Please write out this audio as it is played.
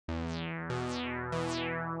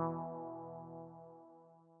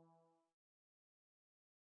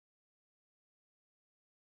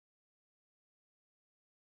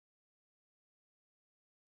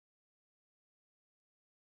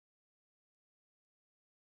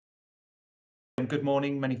Good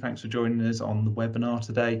morning. Many thanks for joining us on the webinar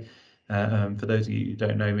today. For those of you who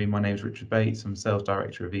don't know me, my name is Richard Bates. I'm Sales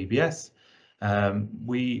Director of EBS.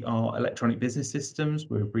 We are Electronic Business Systems.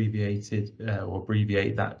 We're abbreviate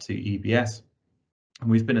that to EBS. And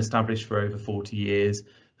we've been established for over 40 years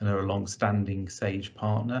and are a long-standing Sage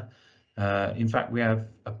partner. In fact, we have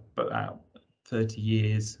about 30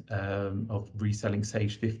 years of reselling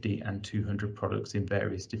Sage 50 and 200 products in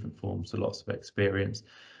various different forms, so lots of experience.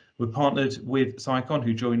 We're partnered with Sicon,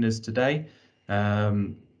 who joined us today,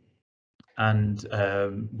 and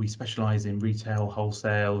we specialise in retail,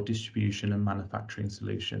 wholesale, distribution and manufacturing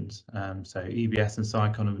solutions. So EBS and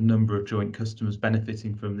Sicon have a number of joint customers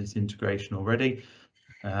benefiting from this integration already,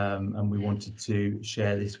 and we wanted to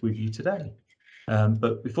share this with you today.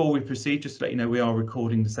 But before we proceed, just to let you know, we are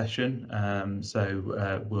recording the session,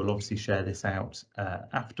 so we'll obviously share this out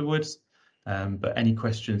afterwards. But any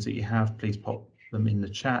questions that you have, please pop them in the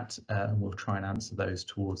chat, and we'll try and answer those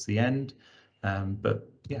towards the end.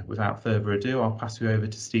 But yeah, without further ado, I'll pass you over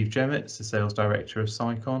to Steve Jemmett, the Sales Director of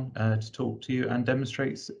Sicon, to talk to you and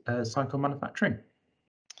demonstrate Sicon Manufacturing.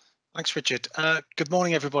 Thanks, Richard. Good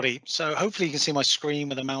morning, everybody. So hopefully you can see my screen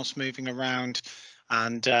with the mouse moving around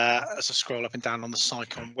and as I scroll up and down on the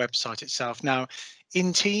Sicon website itself. Now,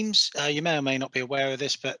 in Teams, you may or may not be aware of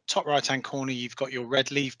this, but top right-hand corner, you've got your red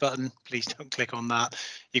leave button. Please don't click on that.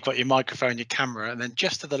 You've got your microphone, your camera, and then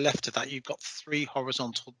just to the left of that, you've got 3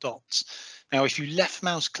 horizontal dots. Now, if you left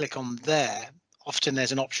mouse click on there, often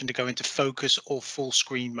there's an option to go into focus or full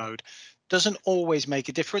screen mode. Doesn't always make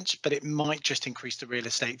a difference, but it might just increase the real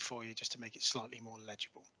estate for you just to make it slightly more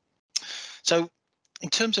legible. So in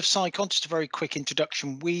terms of Sicon, just a very quick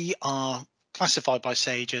introduction. We are classified by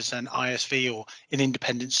Sage as an ISV or an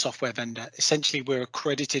independent software vendor. Essentially, we're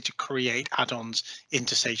accredited to create add-ons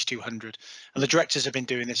into Sage 200. And the directors have been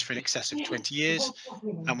doing this for in excess of 20 years,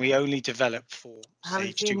 and we only develop for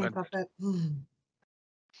Sage 200.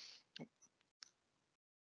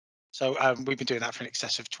 So we've been doing that for in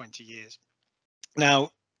excess of 20 years.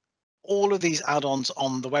 Now, all of these add-ons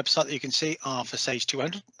on the website that you can see are for Sage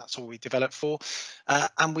 200. That's all we develop for.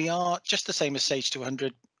 And we are just the same as Sage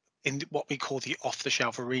 200 in what we call the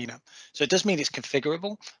off-the-shelf arena. So it does mean it's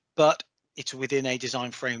configurable, but it's within a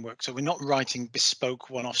design framework. So we're not writing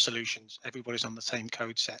bespoke one-off solutions. Everybody's on the same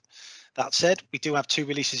code set. That said, we do have 2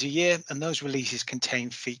 releases a year, and those releases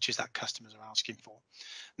contain features that customers are asking for.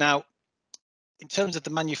 Now, in terms of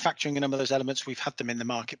the manufacturing and some of those elements, we've had them in the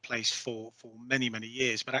marketplace for many, many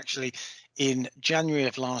years. But actually, in January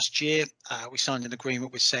of last year, we signed an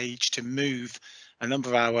agreement with Sage to move a number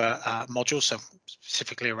of our modules, so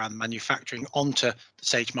specifically around manufacturing, onto the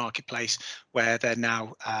Sage marketplace, where they're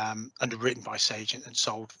now underwritten by Sage and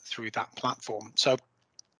sold through that platform. So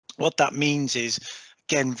what that means is,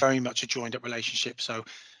 again, very much a joined up relationship. So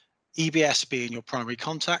EBS being your primary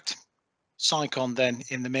contact, Sicon then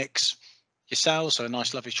in the mix, yourselves, so a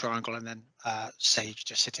nice lovely triangle, and then Sage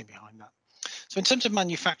just sitting behind that. So in terms of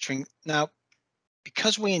manufacturing, now,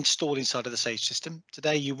 because we installed inside of the Sage system,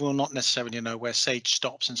 today you will not necessarily know where Sage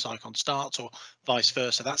stops and Sicon starts, or vice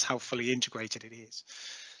versa. That's how fully integrated it is.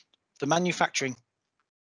 The manufacturing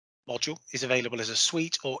module is available as a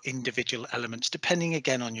suite or individual elements, depending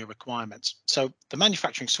again on your requirements. So the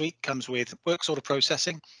manufacturing suite comes with works order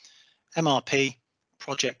processing, MRP,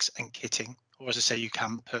 projects and kitting. Or as I say, you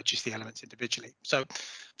can purchase the elements individually. So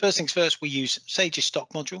first things first, we use Sage's stock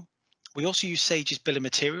module. We also use Sage's bill of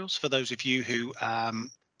materials for those of you who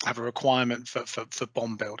have a requirement for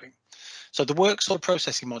bomb building. So the works order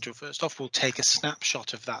processing module, first off, will take a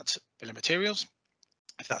snapshot of that bill of materials,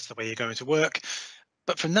 if that's the way you're going to work.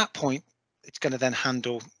 But from that point, it's going to then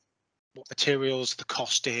handle what materials, the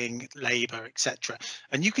costing, labor, etc.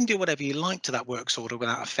 And you can do whatever you like to that works order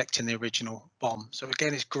without affecting the original BOM. So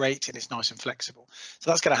again, it's great and it's nice and flexible.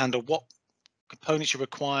 So that's going to handle what components you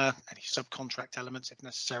require, any subcontract elements if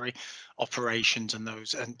necessary, operations and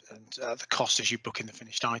those, and the cost as you book in the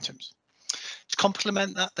finished items. To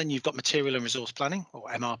complement that, then you've got material and resource planning, or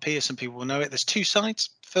MRP as some people will know it. There's 2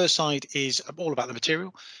 sides. First side is all about the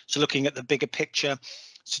material. So looking at the bigger picture,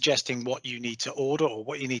 suggesting what you need to order or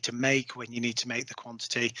what you need to make, when you need to make the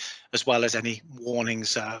quantity, as well as any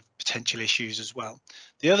warnings, potential issues as well.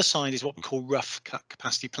 The other side is what we call rough cut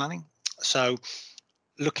capacity planning. So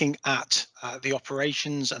looking at the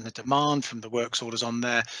operations and the demand from the works orders on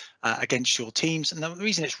there against your teams. And the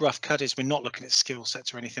reason it's rough cut is we're not looking at skill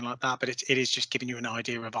sets or anything like that, but it is just giving you an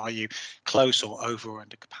idea of, are you close or over or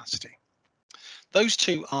under capacity. Those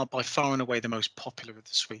 2 are by far and away the most popular of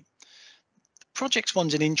the suite. Projects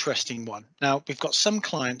one's an interesting one. Now, we've got some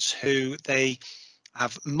clients who they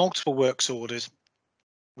have multiple works orders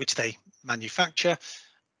which they manufacture,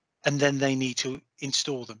 and then they need to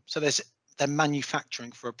install them. So they're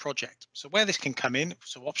manufacturing for a project. So where this can come in,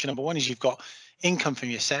 so option number one is you've got income from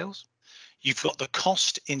your sales. You've got the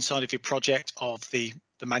cost inside of your project of the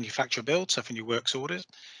manufacturer build, so from your works orders.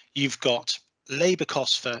 You've got labor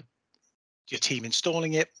costs for your team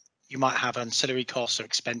installing it. You might have ancillary costs or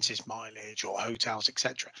expenses, mileage or hotels,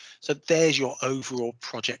 etc. So there's your overall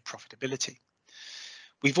project profitability.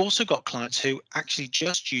 We've also got clients who actually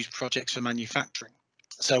just use projects for manufacturing.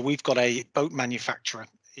 So we've got a boat manufacturer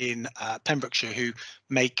in Pembrokeshire who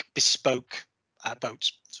make bespoke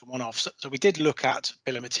boats, so one-off. So we did look at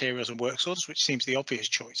bill of materials and works orders, which seems the obvious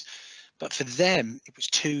choice, but for them it was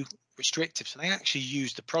too restrictive. So they actually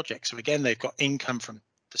used the project. So again, they've got income from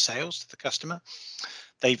the sales to the customer.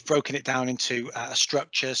 They've broken it down into a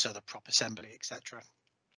structure, so the prop assembly, etc.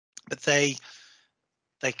 But they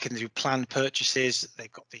can do planned purchases.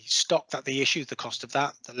 They've got the stock that they issue, the cost of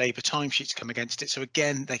that, the labour timesheets come against it. So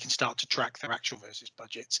again, they can start to track their actual versus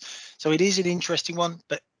budgets. So it is an interesting one,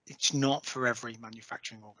 but it's not for every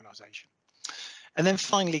manufacturing organisation. And then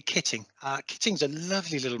finally, kitting. Kitting's a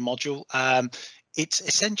lovely little module. It's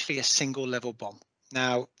essentially a single level bomb.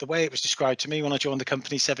 Now, the way it was described to me when I joined the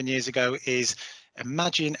company 7 years ago is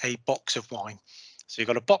imagine a box of wine. So you've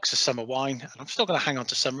got a box of summer wine, and I'm still going to hang on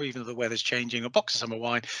to summer even though the weather's changing. A box of summer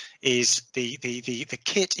wine is the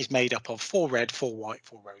kit is made up of 4 red, 4 white,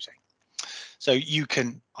 4 rosé. So you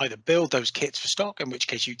can either build those kits for stock, in which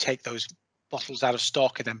case you take those bottles out of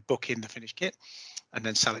stock and then book in the finished kit and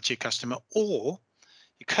then sell it to your customer, or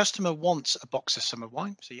your customer wants a box of summer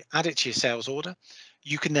wine, so you add it to your sales order.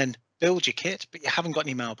 You can then build your kit, but you haven't got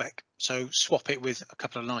any Malbec, so swap it with a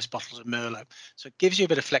couple of nice bottles of Merlot. So it gives you a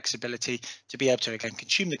bit of flexibility to be able to, again,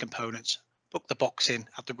 consume the components, book the box in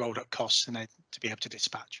at the rolled up costs, and then to be able to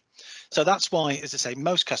dispatch. So that's why, as I say,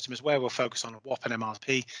 most customers, where we'll focus on a WOP and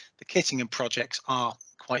MRP, the kitting and projects are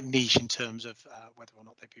quite niche in terms of whether or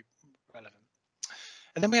not they be relevant.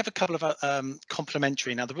 And then we have a couple of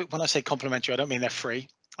complementary. Now, when I say complementary, I don't mean they're free.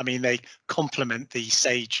 I mean they complement the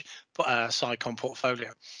Sage Sicon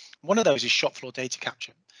portfolio. One of those is shop floor data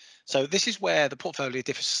capture. So this is where the portfolio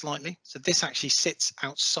differs slightly. So this actually sits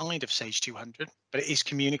outside of Sage 200, but it is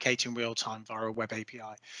communicating real time via a web API.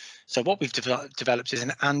 So what we've developed is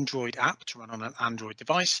an Android app to run on an Android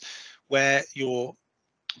device where your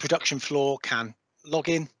production floor can log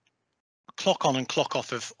in, clock on and clock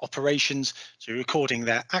off of operations, so you're recording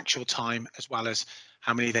their actual time as well as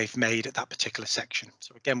how many they've made at that particular section.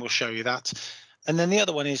 So again, we'll show you that. And then the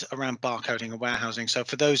other one is around barcoding and warehousing. So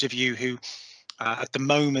for those of you who at the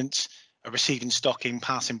moment are receiving stocking,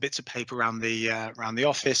 passing bits of paper around the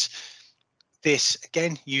office, this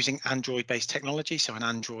again using Android based technology, so an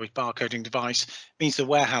Android barcoding device, means the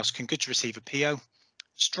warehouse can go to receive a PO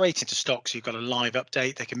straight into stock, so you've got a live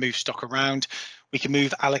update. They can move stock around. We can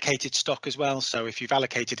move allocated stock as well, so if you've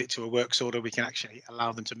allocated it to a works order, we can actually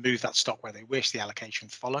allow them to move that stock where they wish. The allocation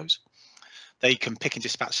follows. They can pick and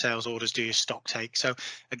dispatch sales orders, do your stock take. So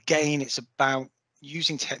again, it's about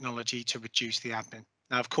using technology to reduce the admin.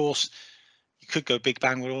 Now, of course, you could go big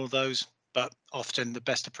bang with all of those, but often the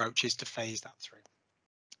best approach is to phase that through.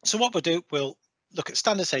 So what we'll do, we'll look at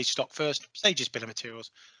standard Sage stock first, Sage's bill of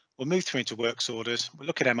materials. We'll move through into works orders. We'll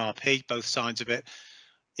look at MRP, both sides of it.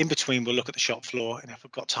 In between, we'll look at the shop floor. And if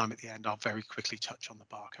we've got time at the end, I'll very quickly touch on the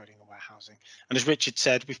barcoding and warehousing. And as Richard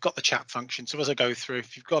said, we've got the chat function. So as I go through,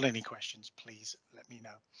 if you've got any questions, please let me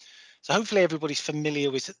know. So hopefully everybody's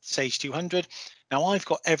familiar with Sage 200. Now I've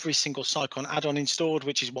got every single Sicon add-on installed,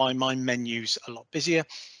 which is why my menu's a lot busier.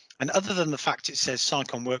 And other than the fact it says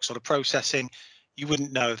Sicon works order processing, you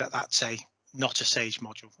wouldn't know that that's not a Sage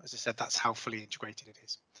module. As I said, that's how fully integrated it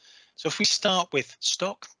is. So if we start with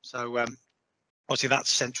stock, so obviously that's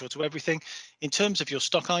central to everything. In terms of your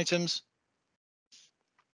stock items,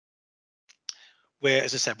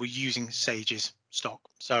 as I said, we're using Sage's stock.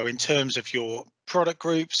 So in terms of your product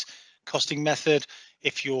groups, costing method,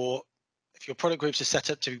 if your product groups are set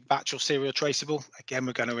up to batch or serial traceable, again,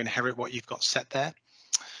 we're going to inherit what you've got set there.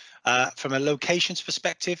 From a locations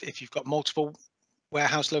perspective, if you've got multiple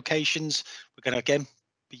warehouse locations, we're going to again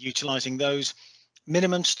be utilizing those.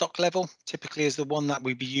 Minimum stock level typically is the one that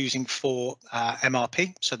we'd be using for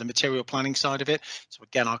MRP, so the material planning side of it. So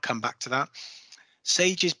again, I'll come back to that.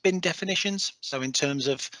 Sage's bin definitions. So in terms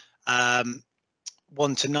of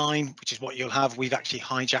 1 to 9, which is what you'll have, we've actually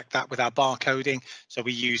hijacked that with our barcoding. So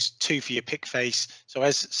we use 2 for your pick face. So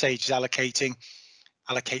as Sage is allocating,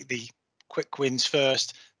 allocate the quick wins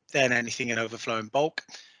first, then anything in overflow and bulk.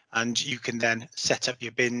 And you can then set up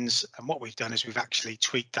your bins. And what we've done is we've actually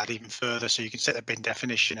tweaked that even further. So you can set a bin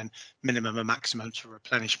definition and minimum and maximum for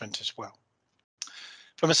replenishment as well.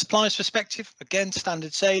 From a supplier's perspective, again,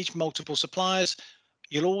 standard Sage, multiple suppliers.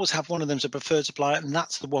 You'll always have one of them as a preferred supplier, and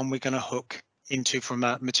that's the one we're going to hook into from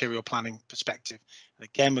a material planning perspective. And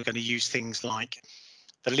again, we're going to use things like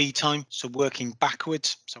the lead time, so working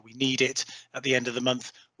backwards. So we need it at the end of the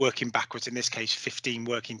month, working backwards, in this case, 15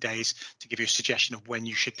 working days, to give you a suggestion of when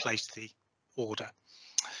you should place the order.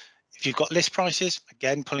 If you've got list prices,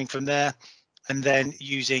 again, pulling from there, and then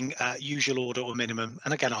using usual order or minimum.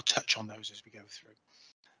 And again, I'll touch on those as we go through.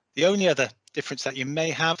 The only other difference that you may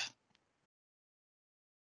have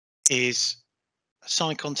is a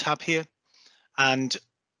Sicon tab here. And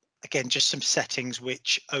again, just some settings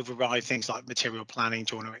which override things like material planning.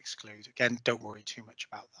 Do you want to exclude? Again, don't worry too much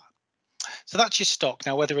about that. So that's your stock.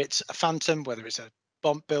 Now, whether it's a phantom, whether it's a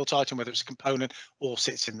built item, whether it's a component, all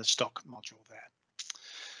sits in the stock module there.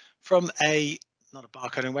 From a, not a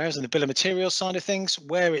barcode and warehouse, and the bill of materials side of things,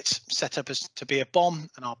 where it's set up as to be a BOM,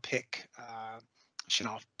 and I'll pick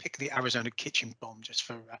the Arizona kitchen BOM just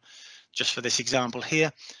for this example here.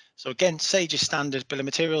 So again, Sage is standard bill of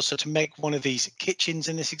materials. So to make one of these kitchens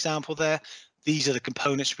in this example there, these are the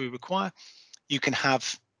components we require. You can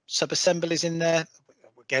have sub-assemblies in there,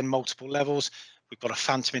 again, multiple levels. We've got a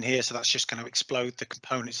phantom in here, so that's just going to explode the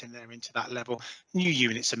components in there into that level. New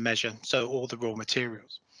units and measure, so all the raw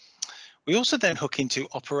materials. We also then hook into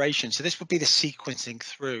operations. So this would be the sequencing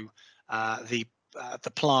through the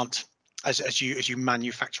plant as you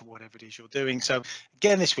manufacture whatever it is you're doing. So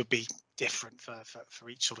again, this would be different for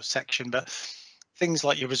each sort of section, but things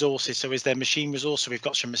like your resources. So is there machine resource? So we've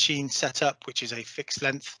got some machine set up, which is a fixed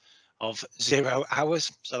length of 0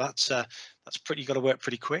 hours. So that's pretty, got to work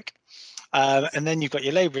pretty quick. And then you've got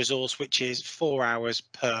your labor resource, which is 4 hours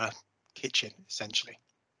per kitchen, essentially.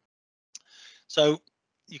 So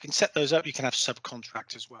you can set those up. You can have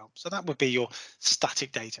subcontract as well. So that would be your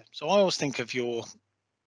static data. So I always think of your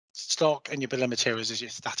stock and your bill of materials as your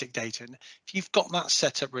static data. And if you've got that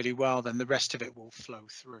set up really well, then the rest of it will flow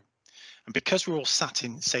through. And because we're all sat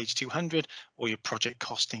in Sage 200, or your project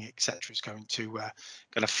costing, etc., is going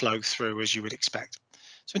to flow through as you would expect.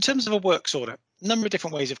 So in terms of a works order, a number of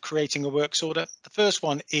different ways of creating a works order. The first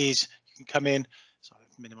one is you can come in, so I'll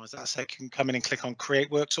minimize that a sec, you can come in and click on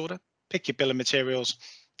create works order, pick your bill of materials,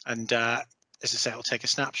 and as I say, it'll take a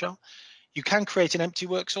snapshot. You can create an empty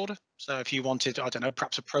works order. So if you wanted, I don't know,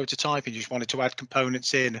 perhaps a prototype and you just wanted to add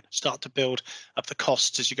components in, start to build up the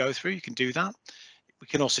costs as you go through, you can do that. We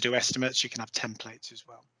can also do estimates. You can have templates as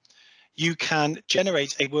well. You can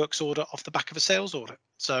generate a works order off the back of a sales order.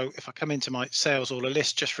 So if I come into my sales order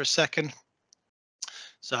list just for a second,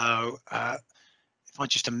 so if I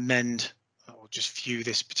just amend or just view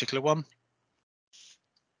this particular one,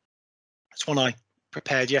 it's one I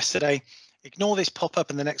prepared yesterday. Ignore this pop-up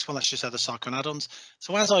and the next one, that's just other Sicon add-ons.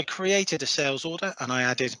 So as I created a sales order and I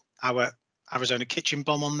added our Arizona kitchen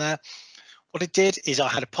BOM on there, what it did is I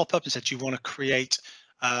had a pop-up and said, do you want to create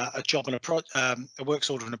a job and a works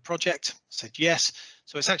order and a project? I said yes.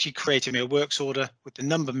 So it's actually creating me a works order with the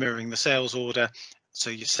number mirroring the sales order, so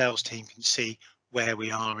your sales team can see where we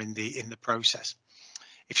are in the process.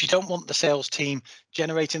 If you don't want the sales team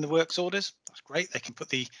generating the works orders, that's great. They can put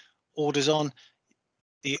the orders on.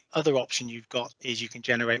 The other option you've got is you can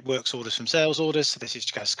generate works orders from sales orders. So this is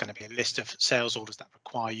just going to be a list of sales orders that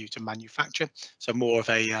require you to manufacture. So more of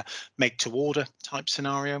a make to order type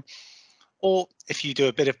scenario. Or if you do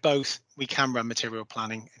a bit of both, we can run material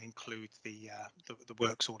planning and include the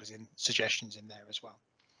works orders in suggestions in there as well.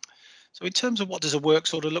 So in terms of what does a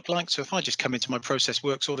works order look like? So if I just come into my process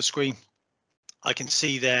works order screen, I can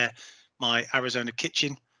see there my Arizona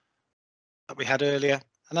kitchen that we had earlier.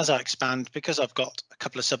 And as I expand, because I've got a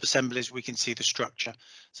couple of sub-assemblies, we can see the structure.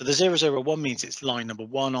 So the 001 means it's line number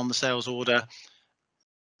 1 on the sales order,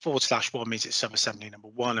 /1 means it's sub-assembly number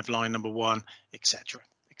 1 of line number 1, etc.,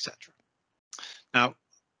 etc. Now,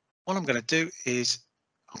 what I'm going to do is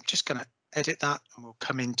I'm just going to edit that and we'll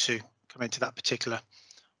come into that particular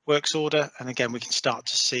works order. And again, we can start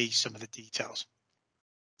to see some of the details.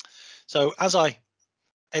 So as I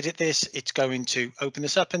edit this, it's going to open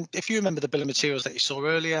this up. And if you remember the bill of materials that you saw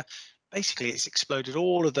earlier, basically it's exploded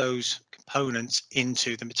all of those components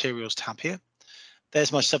into the materials tab here.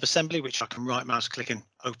 There's my sub-assembly, which I can right mouse click and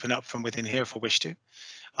open up from within here if I wish to.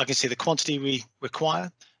 I can see the quantity we require.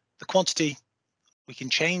 The quantity we can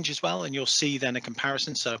change as well, and you'll see then a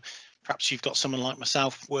comparison. So perhaps you've got someone like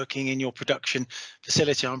myself working in your production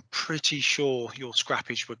facility. I'm pretty sure your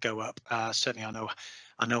scrappage would go up. Certainly I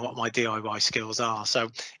know what my DIY skills are. So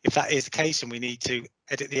if that is the case and we need to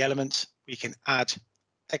edit the elements, we can add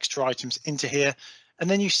extra items into here. And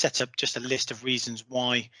then you set up just a list of reasons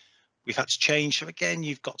why we've had to change. So again,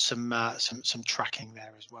 you've got some tracking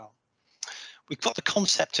there as well. We've got the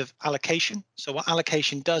concept of allocation. So what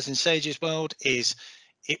allocation does in Sage's world is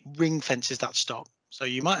it ring fences that stock. So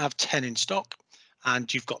you might have 10 in stock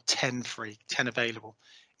and you've got 10 free, 10 available.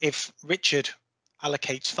 If Richard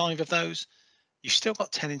allocates 5 of those, you've still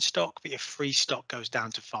got 10 in stock, but your free stock goes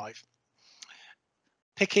down to 5.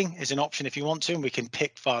 Picking is an option if you want to, and we can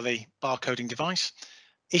pick via the barcoding device.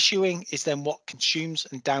 Issuing is then what consumes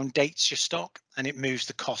and down dates your stock, and it moves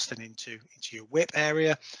the cost then into your WIP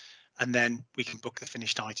area, and then we can book the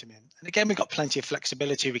finished item in. And again, we've got plenty of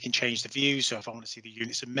flexibility. We can change the view. So if I want to see the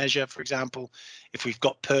units of measure, for example, if we've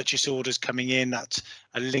got purchase orders coming in, that's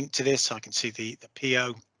a link to this. So I can see the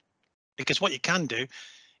PO, because what you can do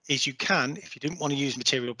is you can, if you didn't want to use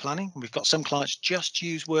material planning, we've got some clients just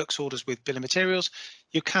use works orders with bill of materials,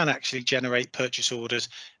 you can actually generate purchase orders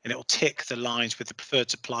and it will tick the lines with the preferred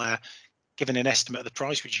supplier, given an estimate of the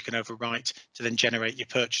price, which you can overwrite to then generate your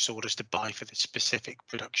purchase orders to buy for the specific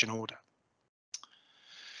production order.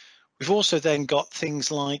 We've also then got things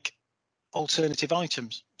like alternative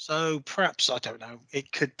items. So perhaps, I don't know,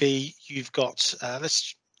 it could be you've got,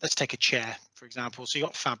 let's take a chair, for example. So you've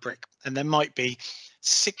got fabric, and there might be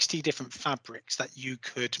 60 different fabrics that you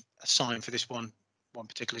could assign for this one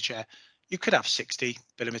particular chair. You could have 60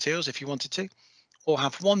 bill of materials if you wanted to, or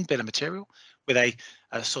have one bill of material with a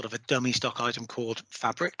sort of a dummy stock item called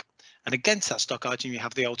fabric. And against that stock item, you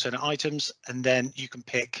have the alternate items, and then you can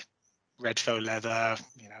pick red faux leather,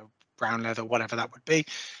 brown leather, whatever that would be.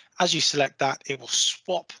 As you select that, it will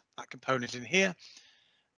swap that component in here,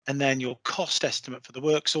 and then your cost estimate for the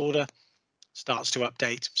works order starts to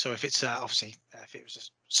update. So if it's obviously if it was a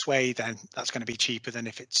suede, then that's going to be cheaper than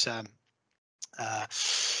if it's a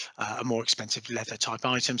more expensive leather type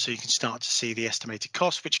item. So you can start to see the estimated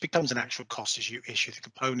cost, which becomes an actual cost as you issue the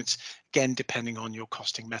components, again depending on your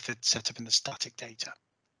costing method set up in the static data.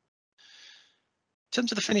 In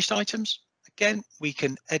terms of the finished items, again, we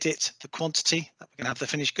can edit the quantity that we're going to have the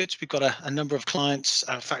finished goods. We've got a number of clients.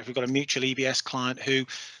 In fact, we've got a mutual EBS client who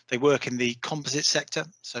they work in the composite sector.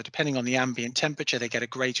 So depending on the ambient temperature, they get a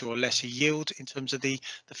greater or lesser yield in terms of the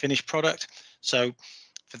finished product. So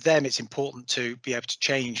for them, it's important to be able to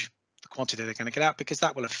change the quantity they're going to get out, because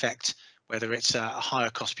that will affect whether it's a higher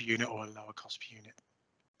cost per unit or a lower cost per unit.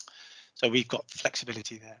 So we've got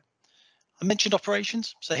flexibility there. I mentioned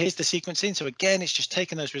operations. So here's the sequencing. So again, it's just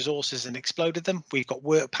taken those resources and exploded them. We've got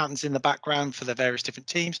work patterns in the background for the various different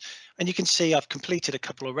teams. And you can see I've completed a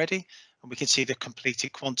couple already, and we can see the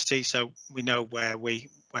completed quantity. So we know where we're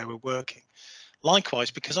working. Likewise,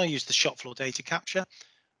 because I used the shop floor data capture,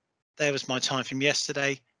 there was my time from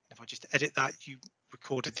yesterday. If I just edit that, you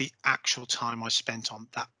recorded the actual time I spent on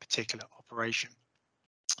that particular operation.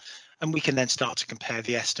 And we can then start to compare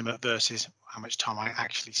the estimate versus how much time I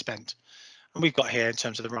actually spent. And we've got here in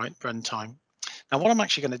terms of the right run time. Now, what I'm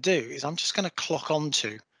actually going to do is I'm just going to clock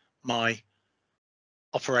onto my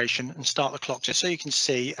operation and start the clock, just so you can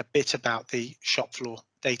see a bit about the shop floor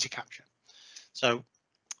data capture. So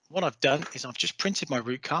what I've done is I've just printed my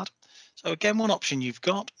route card. So again, one option you've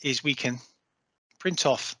got is we can print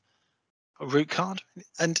off a route card.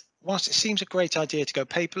 And whilst it seems a great idea to go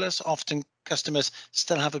paperless, often customers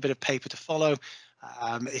still have a bit of paper to follow.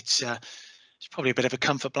 It's probably a bit of a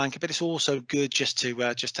comfort blanket, but it's also good just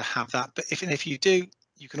to have that. But if you do,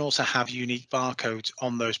 you can also have unique barcodes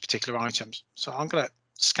on those particular items. So I'm going to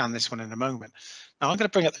scan this one in a moment. Now I'm going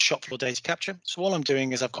to bring up the shop floor data capture. So all I'm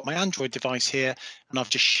doing is I've got my Android device here, and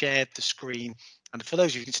I've just shared the screen. And for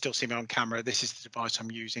those of you who can still see me on camera, this is the device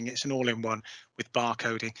I'm using. It's an all-in-one with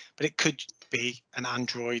barcoding, but it could be an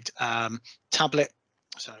Android tablet.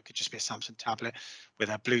 So it could just be a Samsung tablet with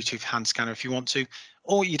a Bluetooth hand scanner if you want to,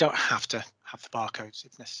 or you don't have to have the barcodes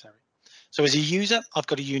if necessary. So as a user, I've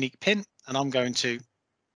got a unique PIN, and I'm going to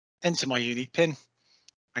enter my unique PIN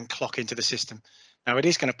and clock into the system. Now it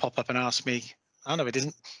is going to pop up and ask me, oh no, it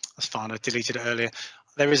isn't. That's fine, I deleted it earlier.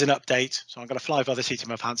 There is an update, so I'm going to fly by the seat of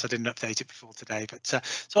my pants. I didn't update it before today, but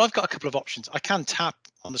so I've got a couple of options. I can tap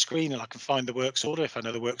on the screen and I can find the works order if I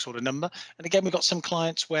know the works order number. And again, we've got some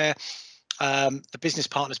clients where the business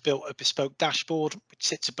partner's built a bespoke dashboard which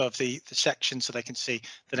sits above the section so they can see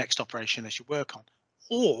the next operation as you work on.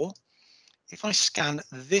 Or if I scan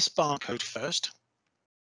this barcode first,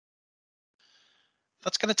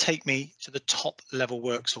 that's going to take me to the top level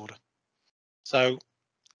works order. So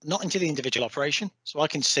not into the individual operation, so I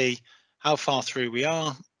can see how far through we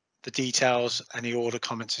are, the details, any order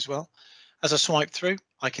comments as well. As I swipe through,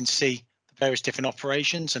 I can see the various different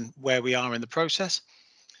operations and where we are in the process.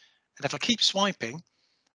 And if I keep swiping,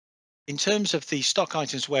 in terms of the stock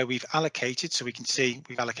items where we've allocated, so we can see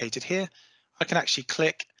we've allocated here, I can actually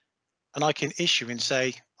click and I can issue and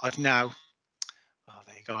say, I've now, oh,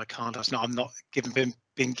 there illegal. I can't. I'm not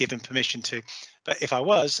been given permission to. But if I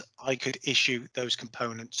was, I could issue those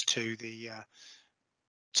components to the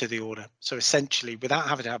order. So essentially, without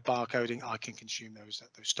having to have barcoding, I can consume those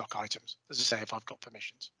stock items. As I say, if I've got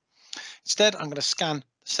permissions. Instead, I'm going to scan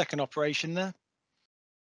the second operation there,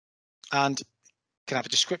 and can have a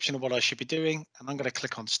description of what I should be doing. And I'm going to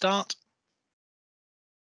click on Start.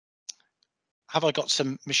 Have I got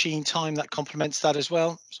some machine time that complements that as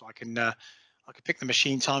well? So I can pick the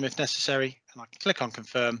machine time if necessary, and I can click on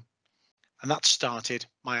Confirm, and that's started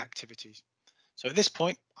my activities. So at this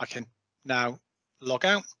point, I can now log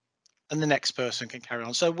out, and the next person can carry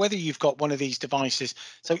on. So whether you've got one of these devices,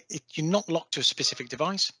 so if you're not locked to a specific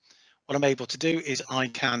device, what I'm able to do is I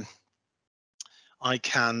can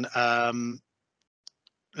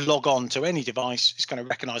log on to any device. It's going to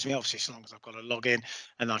recognize me, obviously, as long as I've got a login,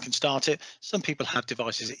 and I can start it. Some people have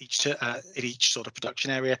devices at each sort of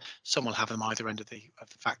production area. Some will have them either end of the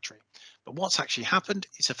factory. But what's actually happened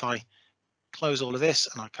is if I close all of this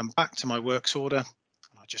and I come back to my works order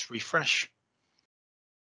and I just refresh,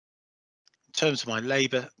 in terms of my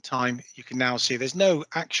labor time, you can now see there's no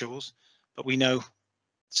actuals, but we know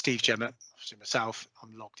Steve Gemmer, obviously myself,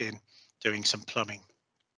 I'm logged in doing some plumbing,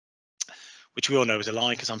 which we all know is a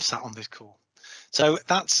lie because I'm sat on this call. So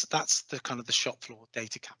that's the kind of the shop floor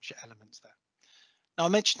data capture elements there. Now I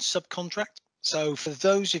mentioned subcontract. So for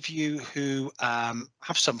those of you who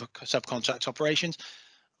have some subcontract operations,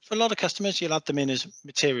 for a lot of customers, you'll add them in as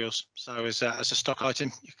materials. So as a stock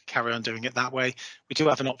item, you can carry on doing it that way. We do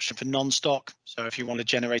have an option for non-stock. So if you want to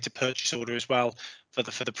generate a purchase order as well for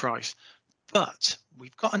the price. But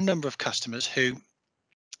we've got a number of customers who,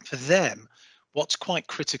 for them, what's quite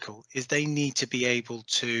critical is they need to be able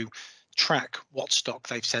to track what stock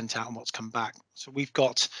they've sent out and what's come back. So we've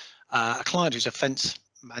got a client who's a fence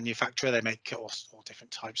manufacturer. They make all different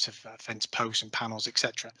types of fence posts and panels,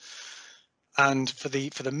 etc. And for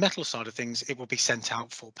the metal side of things, it will be sent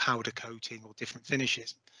out for powder coating or different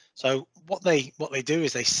finishes. So what they do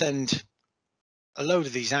is they send a load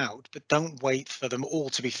of these out, but don't wait for them all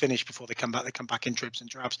to be finished before they come back. They come back in dribs and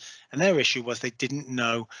drabs. And their issue was they didn't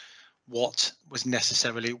know what was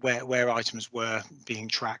necessarily where items were being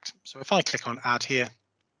tracked. So if I click on Add here,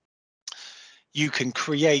 you can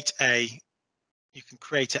create a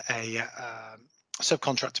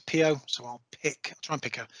subcontractor PO. So I'll try and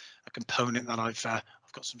pick a component that I've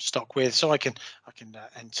got some stock with. So I can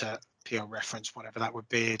enter PO reference, whatever that would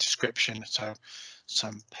be, a description. So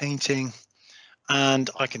some painting, and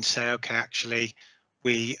I can say, okay, actually,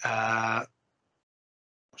 what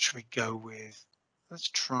should we go with? Let's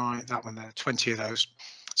try that one there, 20 of those.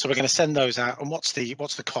 So we're going to send those out. And what's the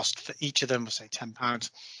cost for each of them? We'll say £10,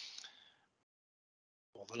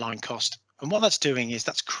 or the line cost. And what that's doing is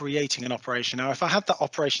that's creating an operation. Now, if I had that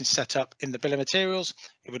operation set up in the bill of materials,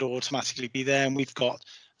 it would automatically be there. And we've got a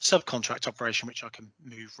subcontract operation, which I can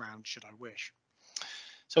move around should I wish.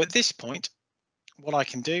 So at this point, what I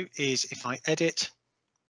can do is if I edit,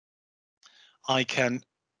 I can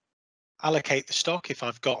allocate the stock if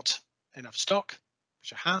I've got enough stock,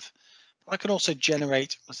 which I have. I can also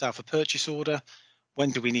generate myself a purchase order.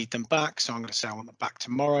 When do we need them back? So I'm going to say I want them back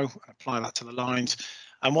tomorrow and apply that to the lines.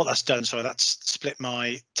 And what that's done, so that's split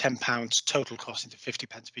my £10 total cost into 50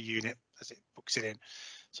 pence per unit as it books it in.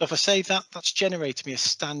 So if I save that, that's generated me a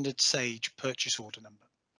standard Sage purchase order number.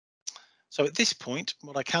 So at this point,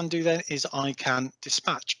 what I can do then is I can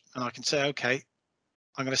dispatch, and I can say, okay,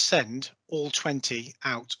 I'm going to send all 20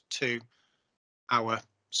 out to our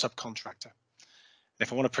subcontractor. And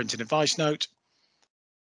if I want to print an advice note,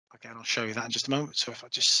 again, I'll show you that in just a moment. So if I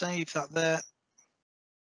just save that there,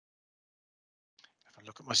 if I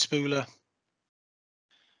look at my spooler,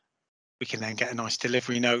 we can then get a nice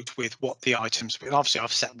delivery note with what the items, obviously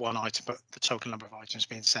I've set one item, but the total number of items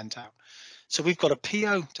being sent out. So we've got a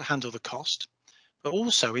PO to handle the cost, but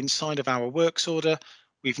also inside of our works order,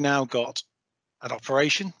 we've now got an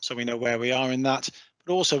operation. So we know where we are in that,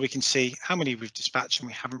 but also we can see how many we've dispatched and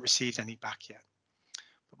we haven't received any back yet.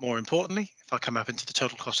 But more importantly, if I come up into the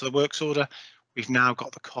total cost of the works order, we've now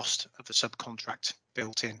got the cost of the subcontract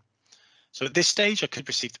built in. So at this stage, I could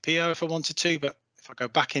receive the PO if I wanted to, but if I go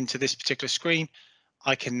back into this particular screen,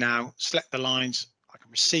 I can now select the lines. I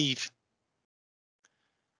can receive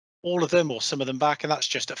all of them or some of them back, and that's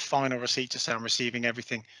just a final receipt to say I'm receiving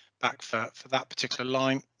everything back for that particular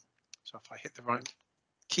line. So if I hit the right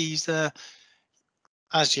keys there,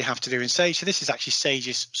 as you have to do in Sage, so this is actually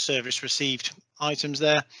Sage's service received items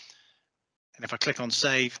there. And if I click on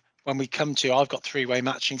save, when we come to, I've got three-way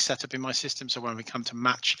matching set up in my system. So when we come to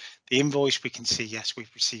match the invoice, we can see, yes,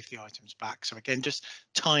 we've received the items back. So again, just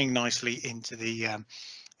tying nicely into the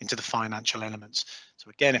into the financial elements. So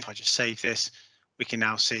again, if I just save this, we can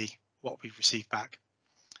now see what we've received back.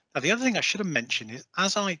 Now, the other thing I should have mentioned is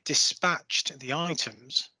as I dispatched the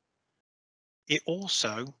items, it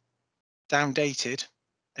also downdated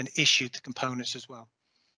and issued the components as well.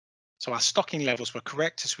 So our stocking levels were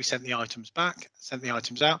correct as we sent the items back, sent the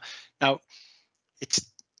items out. Now, it's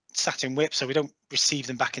sat in WIP, so we don't receive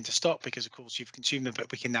them back into stock because, of course, you've consumed them,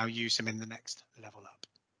 but we can now use them in the next level up.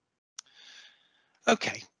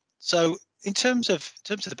 Okay, so in terms of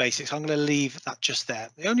the basics, I'm going to leave that just there.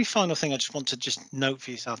 The only final thing I just want to just note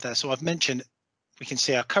for yourself there. So I've mentioned we can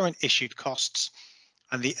see our current issued costs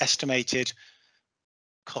and the estimated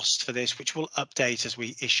costs for this, which will update as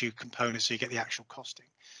we issue components, so you get the actual costing.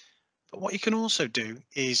 But what you can also do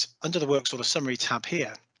is under the works order summary tab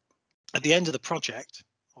here, at the end of the project,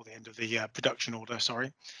 or the end of the production order,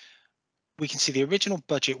 sorry, we can see the original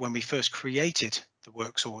budget when we first created the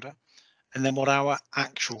works order, and then what our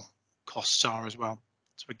actual costs are as well.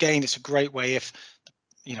 So again, it's a great way if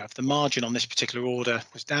the margin on this particular order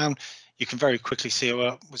was down, you can very quickly see,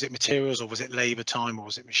 well, was it materials or was it labor time or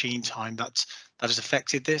was it machine time that has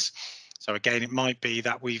affected this. So again, it might be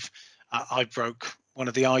that I broke one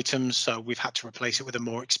of the items, so we've had to replace it with a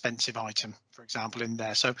more expensive item, for example, in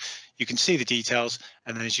there. So you can see the details,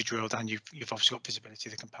 and then as you drill down, you've obviously got visibility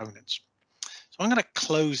of the components. So I'm going to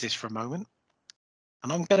close this for a moment,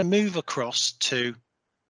 and I'm going to move across to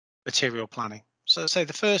material planning. So say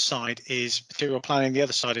the first side is material planning, the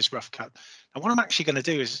other side is rough cut. And what I'm actually going to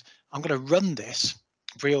do is I'm going to run this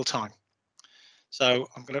real time. So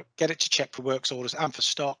I'm going to get it to check for works orders and for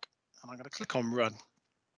stock, and I'm going to click on run.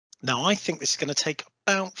 Now, I think this is going to take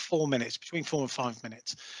about 4 minutes, between 4 and 5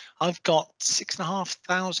 minutes. I've got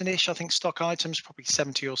 6,500-ish, I think, stock items, probably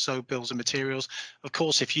 70 or so bills and materials. Of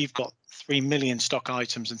course, if you've got 3 million stock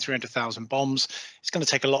items and 300,000 bombs, it's going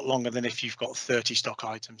to take a lot longer than if you've got 30 stock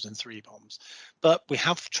items and 3 bombs. But we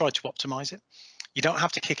have tried to optimize it. You don't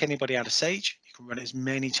have to kick anybody out of Sage. You can run it as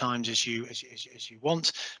many times as you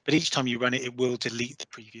want, but each time you run it, it will delete the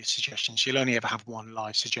previous suggestions. You'll only ever have one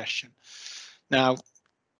live suggestion. Now,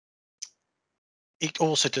 it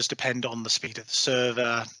also does depend on the speed of the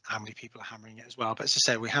server, how many people are hammering it as well. But as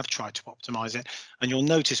I say, we have tried to optimize it, and you'll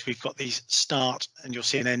notice we've got these start, and you'll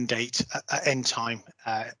see an end date, end time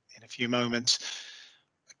in a few moments.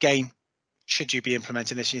 Again, should you be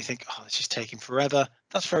implementing this and you think, oh, this is taking forever,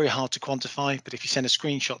 that's very hard to quantify. But if you send a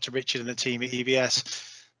screenshot to Richard and the team at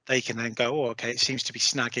EBS, they can then go, oh, okay, it seems to be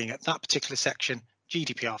snagging at that particular section.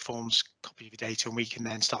 GDPR forms, copy of your data, and we can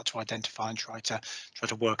then start to identify and try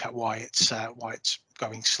to work out why it's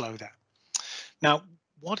going slow there. Now,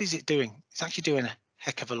 what is it doing? It's actually doing a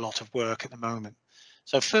heck of a lot of work at the moment.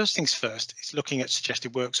 So first things first, it's looking at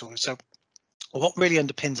suggested works orders. So what really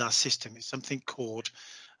underpins our system is something called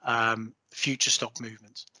future stock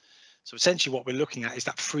movements. So essentially what we're looking at is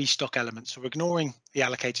that free stock element. So we're ignoring the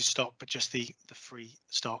allocated stock, but just the free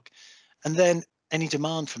stock. And then any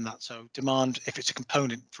demand from that. So demand if it's a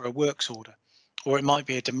component for a works order, or it might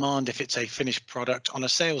be a demand if it's a finished product on a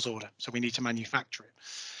sales order. So we need to manufacture it.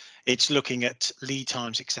 It's looking at lead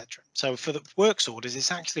times, etc. So for the works orders,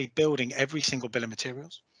 it's actually building every single bill of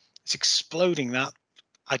materials. It's exploding that,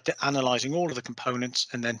 analyzing all of the components,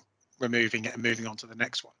 and then removing it and moving on to the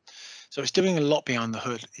next one. So it's doing a lot behind the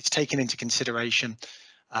hood. It's taking into consideration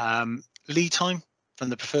lead time from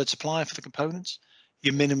the preferred supplier for the components,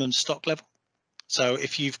 your minimum stock level. So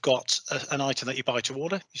if you've got an item that you buy to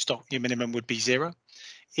order, your minimum would be 0.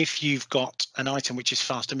 If you've got an item which is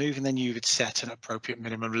faster moving, then you would set an appropriate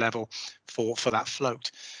minimum level for that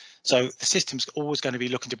float. So the system's always going to be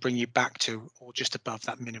looking to bring you back to or just above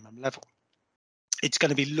that minimum level. It's going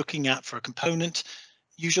to be looking at, for a component,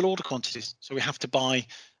 usual order quantities. So we have to buy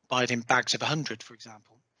it in bags of 100, for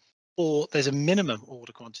example. Or there's a minimum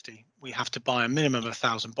order quantity. We have to buy a minimum of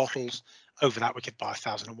 1,000 bottles. Over that, we could buy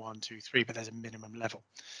 1,001, 2, 3, but there's a minimum level.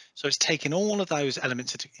 So it's taking all of those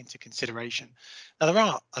elements into consideration. Now, there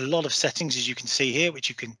are a lot of settings, as you can see here, which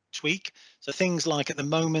you can tweak. So things like at the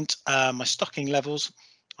moment, my stocking levels,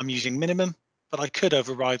 I'm using minimum, but I could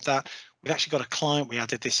override that. We've actually got a client we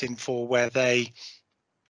added this in for where I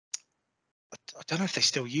don't know if they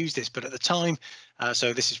still use this, but at the time,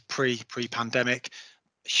 so this is pre-pandemic,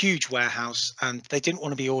 huge warehouse, and they didn't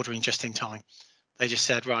want to be ordering just in time. They just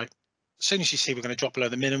said, right, as soon as you see we're going to drop below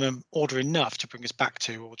the minimum, order enough to bring us back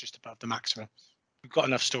to or just above the maximum. We've got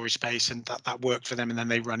enough storage space, and that worked for them, and then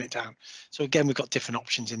they run it down. So again, we've got different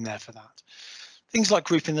options in there for that. Things like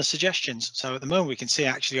grouping the suggestions. So at the moment, we can see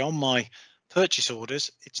actually on my purchase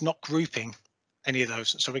orders, it's not grouping any of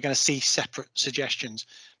those. So we're going to see separate suggestions.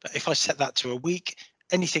 But if I set that to a week,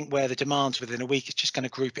 anything where the demand's within a week, it's just going to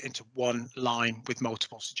group it into one line with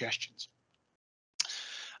multiple suggestions.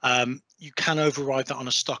 You can override that on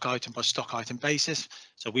a stock item by stock item basis.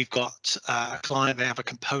 So we've got a client, they have a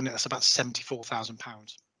component that's about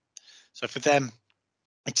 £74,000. So for them,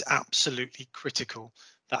 it's absolutely critical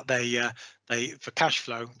that they for cash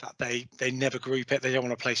flow, that they never group it. They don't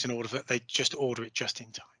want to place an order for it. They just order it just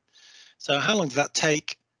in time. So how long did that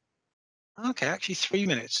take? Okay, actually 3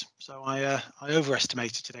 minutes. So I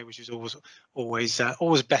overestimated today, which is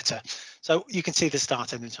always better. So you can see the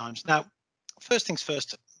start ending times. Now, first things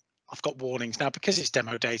first, I've got warnings now because it's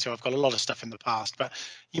demo data. I've got a lot of stuff in the past, but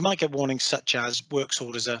you might get warnings such as works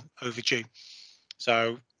orders are overdue.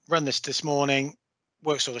 So run this morning.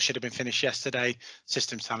 Works order should have been finished yesterday.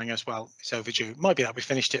 System's telling us, well, it's overdue. Might be that we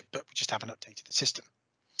finished it, but we just haven't updated the system.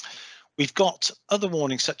 We've got other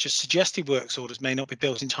warnings such as suggested works orders may not be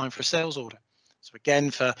built in time for a sales order. So again,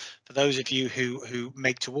 for those of you who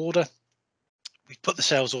make to order, we've put the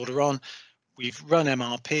sales order on, we've run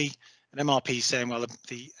MRP, and MRP is saying, well,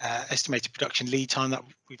 the estimated production lead time that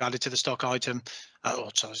we've added to the stock item, or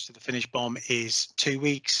sorry, to the finished BOM is 2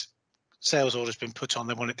 weeks. Sales order's been put on,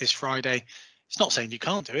 they want it this Friday. It's not saying you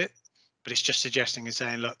can't do it, but it's just suggesting and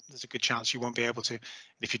saying, look, there's a good chance you won't be able to. And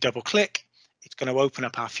if you double click, it's going to open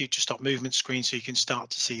up our future stock movement screen so you can start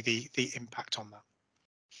to see the impact on that.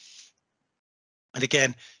 And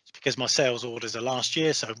again, it's because my sales orders are last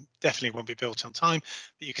year, so definitely won't be built on time,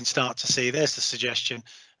 but you can start to see there's the suggestion. And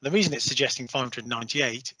the reason it's suggesting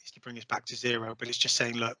 598 is to bring us back to 0, but it's just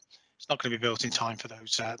saying, look, it's not going to be built in time for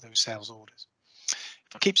those sales orders.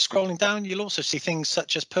 If I keep scrolling down, you'll also see things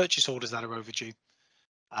such as purchase orders that are overdue.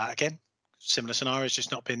 Again, similar scenarios,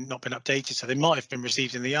 just not been updated. So they might have been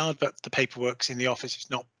received in the yard, but the paperwork's in the office. It's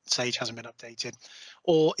not, Sage hasn't been updated,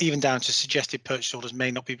 or even down to suggested purchase orders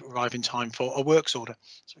may not be arrived in time for a works order.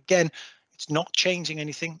 So again, it's not changing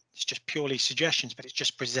anything. It's just purely suggestions, but it's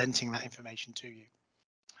just presenting that information to you.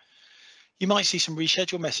 You might see some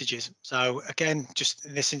reschedule messages. So again, just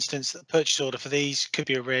in this instance, the purchase order for these could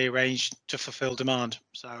be rearranged to fulfill demand.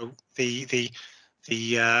 So we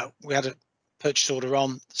had a purchase order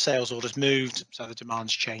on, sales orders moved, so the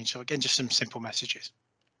demand's changed. So again, just some simple messages.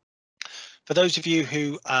 For those of you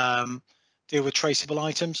who deal with traceable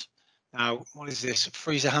items, now what is this?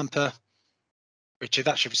 Freezer hamper. Richard,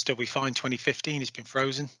 that should still be fine. 2015, it's been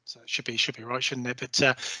frozen, so it should be right, shouldn't it?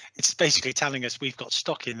 But it's basically telling us we've got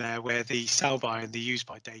stock in there where the sell by and the use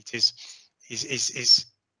by date is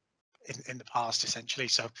in the past essentially.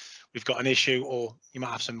 So we've got an issue, or you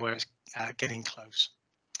might have somewhere it's getting close.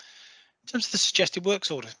 In terms of the suggested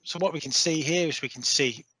works order, so what we can see here is we can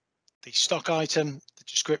see the stock item, the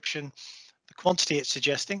description, the quantity it's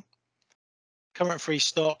suggesting, current free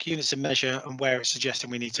stock, units of measure, and where it's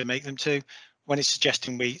suggesting we need to make them to. When it's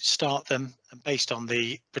suggesting we start them, and based on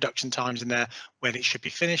the production times in there, when it should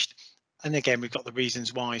be finished. And again, we've got the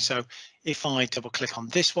reasons why. So if I double click on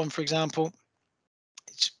this one, for example,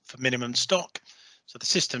 it's for minimum stock. So the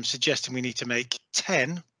system's suggesting we need to make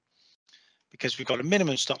 10 because we've got a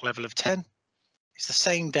minimum stock level of 10. It's the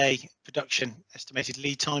same day production estimated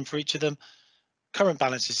lead time for each of them. Current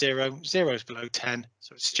balance is 0, 0 is below 10.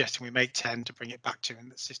 So it's suggesting we make 10 to bring it back to,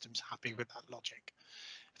 and the system's happy with that logic.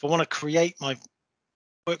 If I want to create my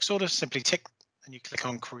works order, simply tick and you click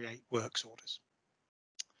on create works orders.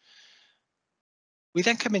 We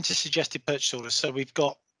then come into suggested purchase orders. So we've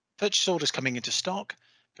got purchase orders coming into stock.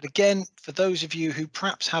 But again, for those of you who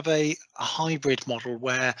perhaps have a hybrid model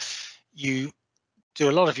where you do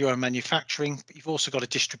a lot of your own manufacturing, but you've also got a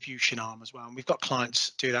distribution arm as well. And we've got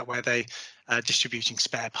clients do that where they distributing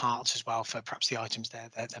spare parts as well for perhaps the items they're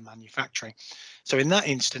manufacturing. So in that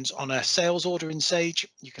instance, on a sales order in Sage,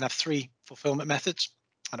 you can have 3 fulfillment methods.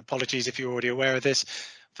 And apologies if you're already aware of this.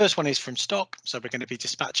 First one is from stock. So we're going to be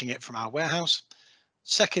dispatching it from our warehouse.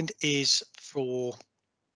 Second is for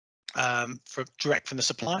direct from the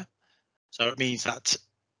supplier. So it means that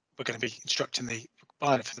we're going to be instructing the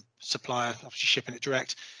buying it from the supplier, obviously shipping it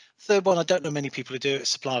direct. Third one, I don't know many people who do it,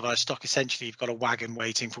 supply via stock. Essentially, you've got a wagon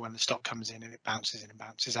waiting for when the stock comes in and it bounces in and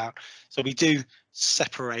bounces out. So we do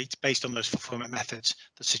separate based on those fulfillment methods,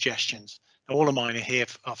 the suggestions. Now, all of mine are here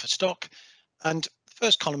are for stock. And the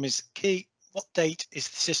first column is key. What date is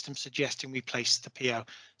the system suggesting we place the PO?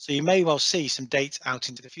 So you may well see some dates out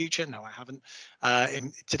into the future. No, I haven't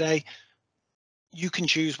today. You can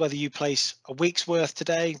choose whether you place a week's worth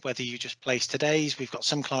today, whether you just place today's. We've got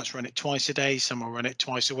some clients run it twice a day, some will run it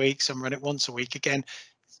twice a week, some run it once a week. Again,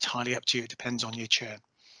 it's entirely up to you. It depends on your churn.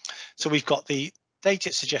 So we've got the date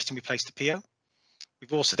it's suggesting we place the PO.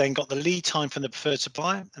 We've also then got the lead time from the preferred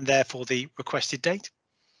supplier and therefore the requested date.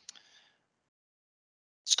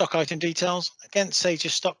 Stock item details. Again, Sage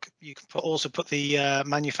is stock. You can also put the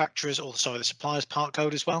manufacturer's, or sorry, the supplier's part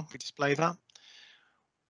code as well. We display that.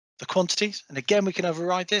 The quantities, and again, we can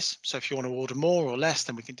override this. So if you want to order more or less,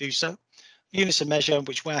 then we can do so. Units of measure,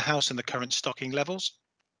 which warehouse and the current stocking levels.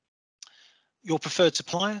 Your preferred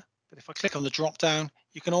supplier, but if I click on the drop down,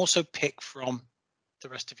 you can also pick from the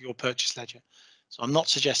rest of your purchase ledger. So I'm not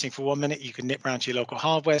suggesting for 1 minute you can nip round to your local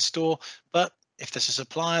hardware store, but if there's a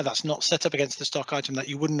supplier that's not set up against the stock item that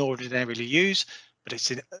you wouldn't ordinarily use, but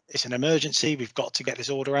it's an emergency, we've got to get this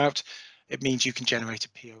order out, it means you can generate a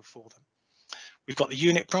PO for them. We've got the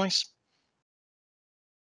unit price.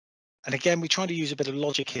 And again, we try to use a bit of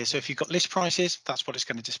logic here. So if you've got list prices, that's what it's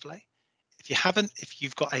going to display. If you haven't, if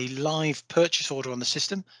you've got a live purchase order on the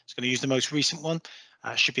system, it's going to use the most recent one.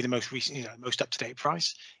 Should be the most recent, most up-to-date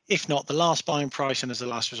price. If not, the last buying price and as a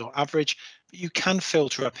last resort average. But you can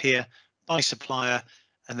filter up here by supplier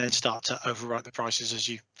and then start to overwrite the prices as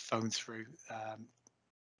you phone through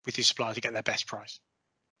with your supplier to get their best price.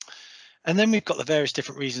 And then we've got the various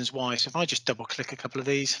different reasons why. So if I just double click a couple of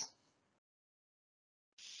these,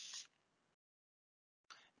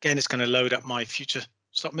 again, it's going to load up my future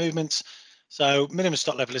stock movements. So minimum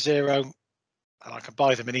stock level is 0, and I can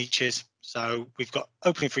buy them in eaches. So we've got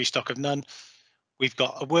opening free stock of none. We've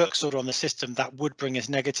got a works order on the system that would bring us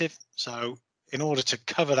negative. So in order to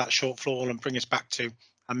cover that shortfall and bring us back to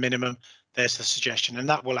a minimum, there's the suggestion. And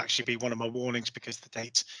that will actually be one of my warnings because the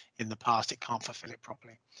dates in the past, it can't fulfill it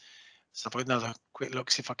properly. So I'll have another quick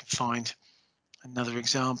look, see if I can find another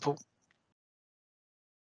example.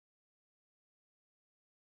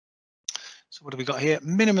 So what have we got here?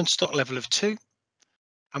 Minimum stock level of 2.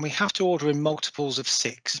 And we have to order in multiples of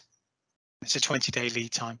 6. It's a 20-day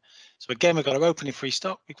lead time. So again, we've got our opening free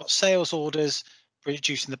stock. We've got sales orders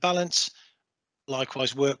reducing the balance.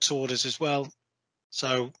 Likewise, works orders as well.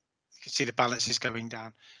 So you can see the balance is going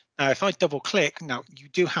down. Now, if I double click, now you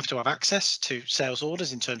do have to have access to sales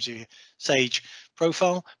orders in terms of your Sage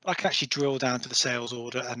profile, but I can actually drill down to the sales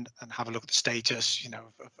order and have a look at the status,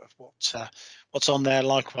 of what's on there.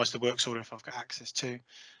 Likewise, the works order if I've got access to.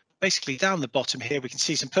 Basically, down the bottom here, we can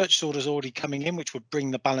see some purchase orders already coming in, which would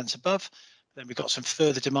bring the balance above. Then we've got some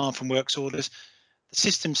further demand from works orders. The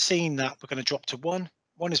system's seen that we're going to drop to 1.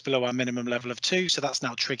 1 is below our minimum level of 2, so that's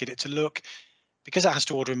now triggered it to look. Because it has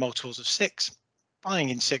to order in multiples of 6, buying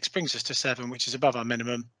in 6 brings us to 7, which is above our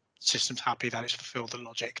minimum. The system's happy that it's fulfilled the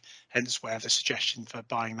logic, hence where the suggestion for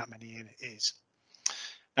buying that many in is.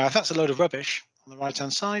 Now, if that's a load of rubbish on the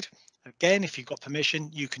right-hand side, again, if you've got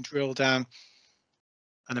permission, you can drill down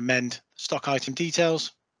and amend stock item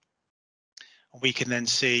details. And we can then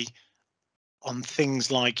see on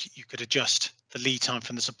things like you could adjust the lead time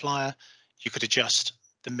from the supplier, you could adjust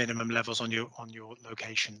the minimum levels on your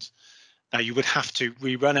locations. Now you would have to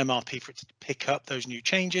rerun MRP for it to pick up those new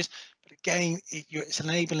changes, but again, it's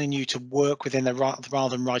enabling you to work within the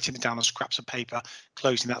rather than writing it down on scraps of paper,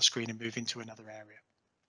 closing that screen and move into another area.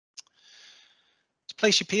 To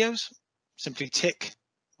place your POs, simply tick.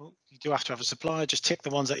 Well, you do have to have a supplier, just tick the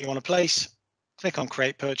ones that you want to place, click on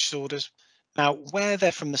create purchase orders. Now, where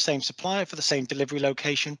they're from the same supplier for the same delivery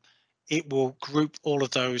location, it will group all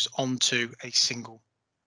of those onto a single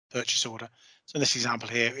purchase order. So in this example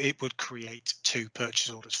here, it would create 2 purchase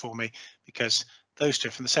orders for me because those 2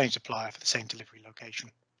 are from the same supplier for the same delivery location.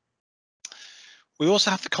 We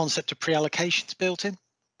also have the concept of pre-allocations built in,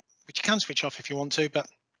 which you can switch off if you want to, but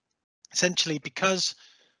essentially because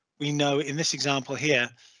we know in this example here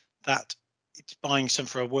that it's buying some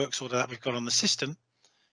for a works order that we've got on the system,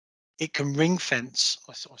 it can ring fence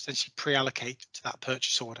or essentially pre-allocate to that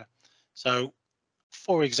purchase order. So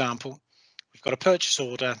for example, we've got a purchase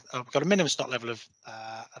order, we've got a minimum stock level of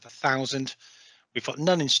 1,000. We've got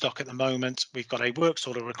none in stock at the moment. We've got a works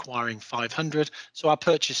order requiring 500. So our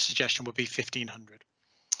purchase suggestion would be 1,500.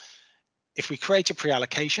 If we create a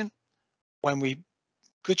pre-allocation, when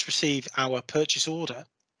goods receive our purchase order,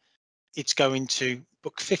 it's going to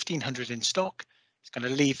book 1,500 in stock. It's going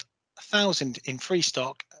to leave 1,000 in free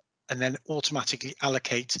stock and then automatically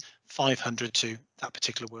allocate 500 to that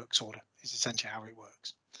particular works order is essentially how it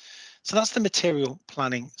works. So that's the material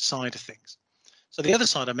planning side of things. So the other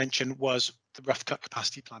side I mentioned was the rough cut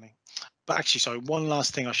capacity planning. But actually, sorry, one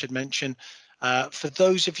last thing I should mention. For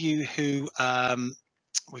those of you who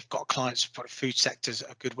we've got clients, probably food sector's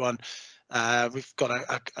a good one. We've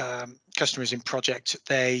got customers in project.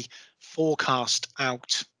 They forecast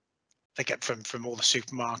out. They get from all the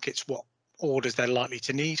supermarkets what orders they're likely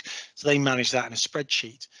to need. So they manage that in a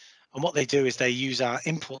spreadsheet. And what they do is they use our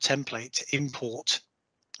import template to import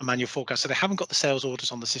a manual forecast. So they haven't got the sales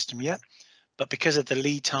orders on the system yet, but because of the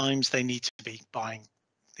lead times, they need to be buying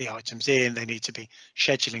the items in, they need to be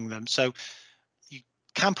scheduling them. So you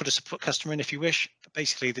can put a support customer in if you wish, but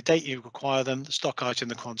basically the date you require them, the stock item,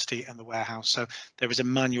 the quantity, and the warehouse. So there is a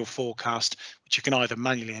manual forecast which you can either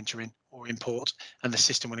manually enter in or import, and the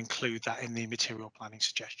system will include that in the material planning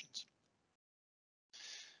suggestions.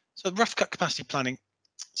 So rough cut capacity planning.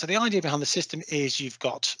 So the idea behind the system is you've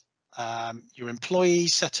got your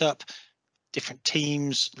employees set up, different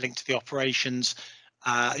teams linked to the operations.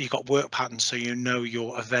 You've got work patterns, so you know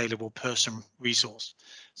your available person resource.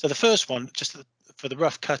 So the first one, just for the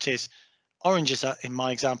rough cut, is orange is, in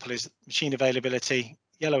my example, is machine availability.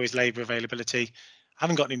 Yellow is labour availability.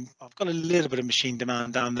 I've got a little bit of machine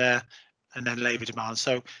demand down there, and then labour demand.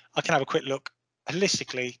 So I can have a quick look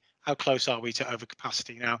holistically. How close are we to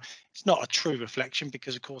overcapacity? Now, it's not a true reflection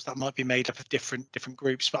because, of course, that might be made up of different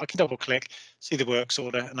groups, but I can double click, see the works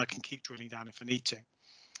order, and I can keep drilling down if I need to.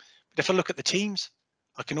 But if I look at the teams,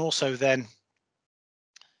 I can also then, if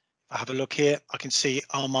I have a look here, I can see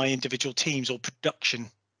are my individual teams or production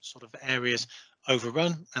sort of areas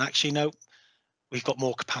overrun, and actually no, we've got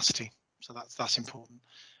more capacity. So that's important.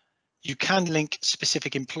 You can link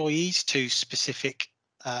specific employees to specific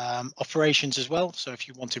operations as well. So if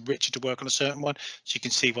you wanted Richard to work on a certain one, so you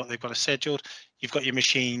can see what they've got scheduled. You've got your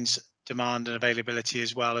machines demand and availability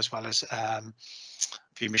as well as a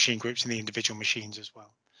few machine groups in the individual machines as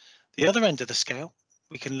well. The other end of the scale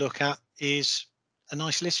we can look at is a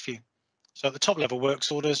nice list view. So at the top level,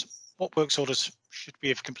 works orders. What works orders should we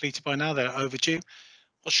have completed by now? They're overdue.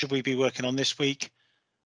 What should we be working on this week?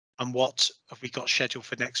 And what have we got scheduled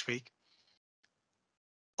for next week?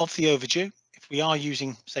 Of the overdue, if we are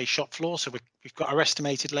using, say, shop floor, so we've got our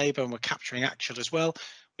estimated labour and we're capturing actual as well,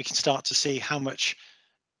 we can start to see how much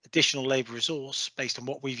additional labour resource based on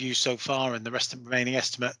what we've used so far and the rest of the remaining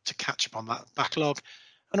estimate to catch up on that backlog,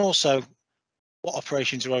 and also what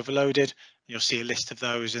operations are overloaded. You'll see a list of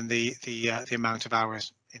those and the amount of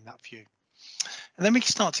hours in that view. And then we can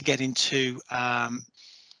start to get into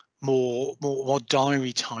more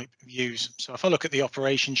diary type views. So if I look at the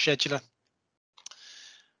operation scheduler,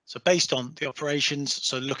 so based on the operations,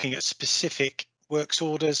 so looking at specific works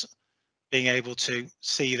orders, being able to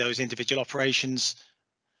see those individual operations,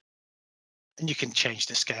 and you can change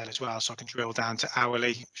the scale as well. So I can drill down to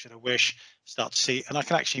hourly, should I wish, start to see, and I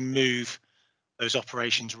can actually move those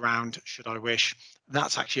operations around, should I wish. And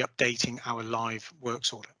that's actually updating our live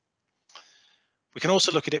works order. We can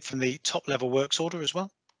also look at it from the top level works order as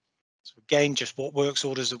well. So again, just what works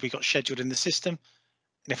orders have we got scheduled in the system?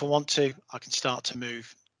 And if I want to, I can start to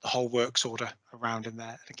move the whole works order around in there.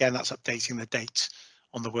 And again, that's updating the dates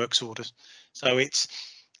on the works orders. So it's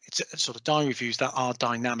a sort of diary views that are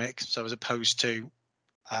dynamic. So as opposed to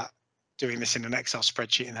doing this in an Excel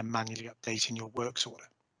spreadsheet and then manually updating your works order.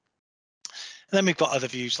 And then we've got other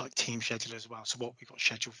views like team schedule as well. So what we've got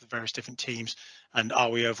scheduled for the various different teams, and are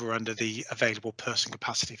we over or under the available person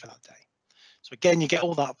capacity for that day? So again, you get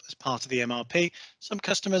all that as part of the MRP. Some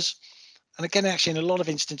customers, and again, actually in a lot of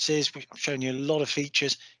instances, I'm showing you a lot of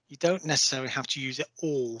features, you don't necessarily have to use it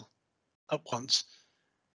all at once.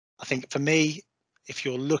 I think for me, if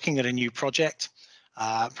you're looking at a new project,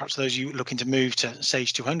 perhaps those of you looking to move to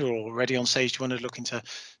Sage 200 or already on Sage 200 looking to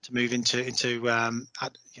move into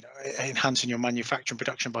enhancing your manufacturing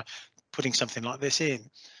production by putting something like this in,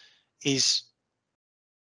 is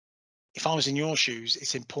if I was in your shoes,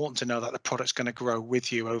 it's important to know that the product's going to grow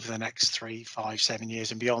with you over the next 3, 5, 7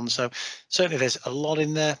 years and beyond. So certainly there's a lot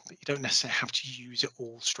in there, but you don't necessarily have to use it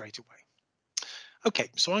all straight away. Okay,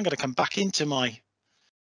 so I'm going to come back into my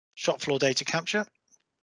shop floor data capture.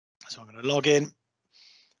 So I'm going to log in.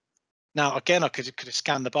 Now, again, I could have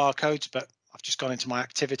scanned the barcodes, but I've just gone into my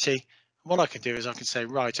activity. And what I can do is I can say,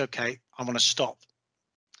 right, okay, I want to stop.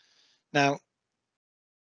 Now, a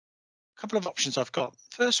couple of options I've got.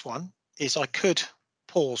 First one is I could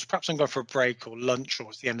pause. Perhaps I'm going for a break or lunch or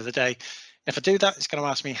it's the end of the day. If I do that, it's going to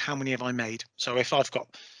ask me how many have I made. So if I've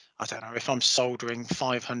got, I don't know, if I'm soldering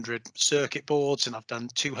 500 circuit boards and I've done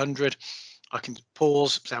 200, I can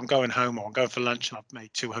pause, say I'm going home or I'm going for lunch and I've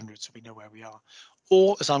made 200, so we know where we are.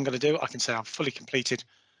 Or as I'm going to do, I can say I've fully completed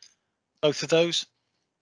both of those.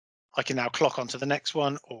 I can now clock onto the next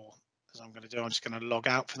one, or as I'm going to do, I'm just going to log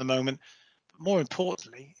out for the moment. But more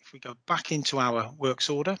importantly, if we go back into our works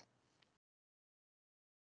order,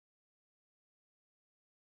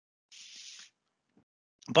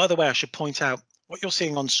 by the way, I should point out what you're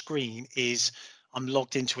seeing on screen is I'm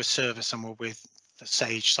logged into a server somewhere with the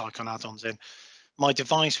Sage Sicon add-ons in. My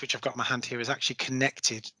device, which I've got in my hand here, is actually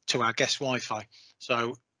connected to our guest Wi-Fi.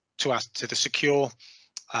 So to the secure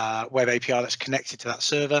web API that's connected to that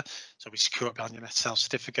server. So we secure it behind your SSL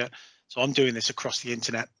certificate. So I'm doing this across the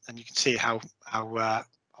internet, and you can see how I'll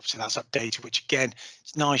obviously that's updated, which again,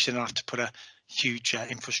 it's nice. You don't have to put a huge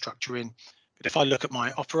infrastructure in. But if I look at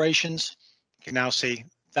my operations, you can now see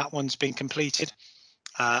that one's been completed.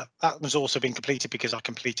 That was also been completed because I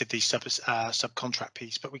completed the subcontract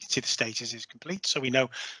piece, but we can see the status is complete. So we know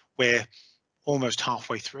we're almost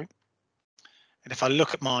halfway through. And if I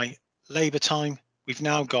look at my labour time, we've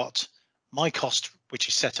now got my cost, which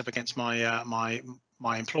is set up against my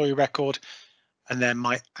my employee record, and then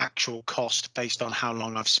my actual cost based on how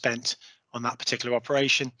long I've spent on that particular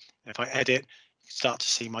operation. And if I edit, you can start to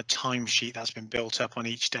see my timesheet that's been built up on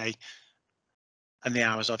each day and the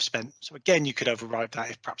hours I've spent. So again, you could override that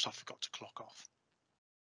if perhaps I forgot to clock off.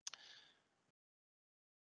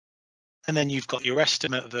 And then you've got your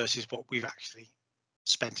estimate versus what we've actually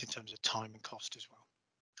spent in terms of time and cost as well.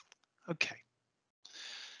 Okay.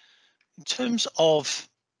 In terms of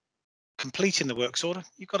completing the works order,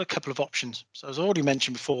 you've got a couple of options. So as I already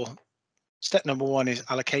mentioned before, step number one is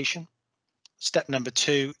allocation. Step number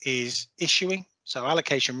two is issuing. So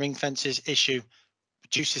allocation ring fences, issue,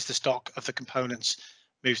 reduces the stock of the components,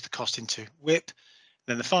 moves the cost into WIP.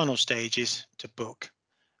 Then the final stage is to book.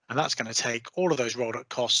 And that's going to take all of those rolled up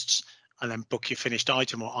costs and then book your finished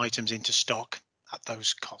item or items into stock at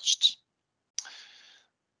those costs.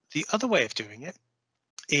 The other way of doing it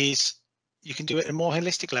is you can do it at a more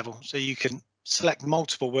holistic level. So you can select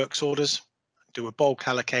multiple works orders, do a bulk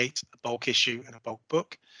allocate, a bulk issue, and a bulk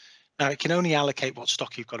book. Now it can only allocate what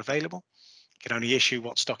stock you've got available. It can only issue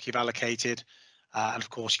what stock you've allocated. And of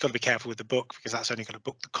course, you've got to be careful with the book because that's only going to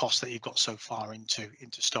book the cost that you've got so far into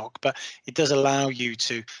stock. But it does allow you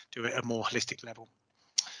to do it at a more holistic level.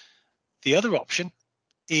 The other option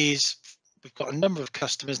is we've got a number of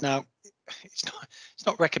customers now. It's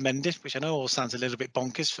not recommended, which I know all sounds a little bit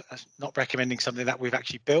bonkers for not recommending something that we've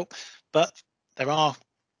actually built, but there are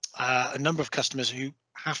a number of customers who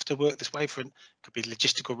have to work this way for could be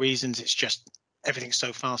logistical reasons. It's just everything's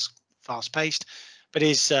so fast paced, but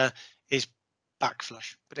is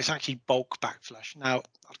backflush, but it's actually bulk backflush. Now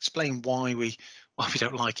I'll explain why we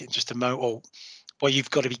don't like it in just a moment, or why you've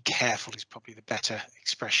got to be careful is probably the better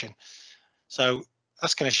expression. So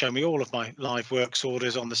that's going to show me all of my live works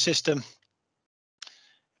orders on the system.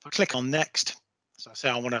 If I click on next, so I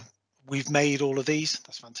say we've made all of these,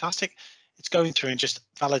 that's fantastic. It's going through and just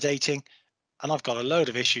validating, and I've got a load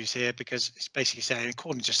of issues here because it's basically saying,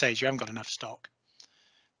 according to Sage, you haven't got enough stock.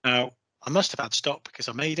 Now, I must have had stock because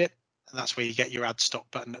I made it, and that's where you get your add stock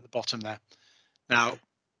button at the bottom there. Now,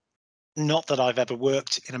 not that I've ever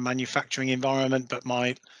worked in a manufacturing environment, but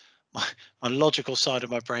my logical side of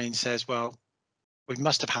my brain says, well, we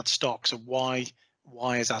must have had stock. So why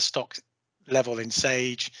is our stock level in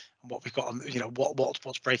Sage and what we've got on,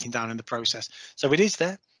 what's breaking down in the process? So it is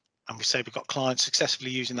there, and we say we've got clients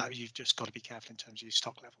successfully using that. You've just got to be careful in terms of your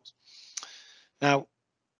stock levels. Now,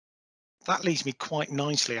 that leads me quite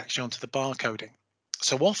nicely actually onto the barcoding.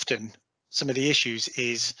 So often some of the issues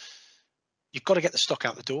is you've got to get the stock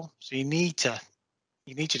out the door. So you need to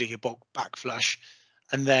do your bulk backflush,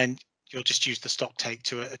 and then you'll just use the stock take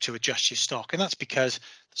to adjust your stock. And that's because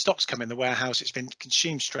the stock's come in the warehouse, it's been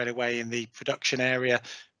consumed straight away in the production area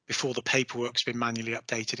before the paperwork's been manually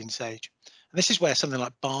updated in Sage. And this is where something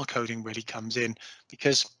like barcoding really comes in,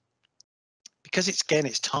 because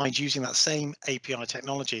it's tied using that same API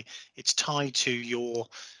technology. It's tied to your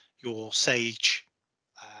Sage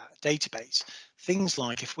database. Things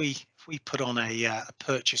like if we put on a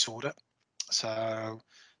purchase order, so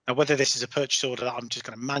now whether this is a purchase order that I'm just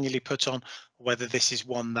going to manually put on, or whether this is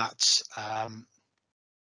one that's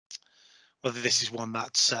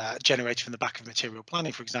generated from the back of material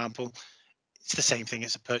planning, for example, it's the same thing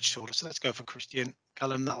as a purchase order. So let's go for Christian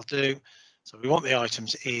Cullen, that'll do. So we want the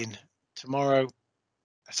items in tomorrow.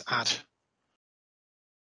 Let's add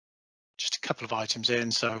just a couple of items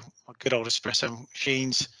in. So my good old espresso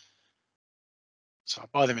machines. So I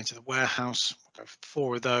buy them into the warehouse. We'll go for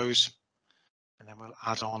 4 of those, and then we'll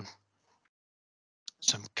add on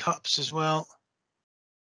some cups as well.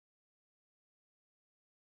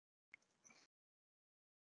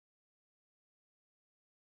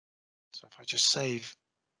 So if I just save,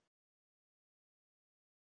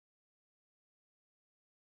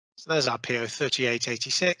 so there's our PO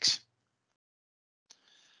 3886.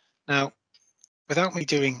 Now, without me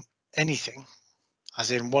doing anything,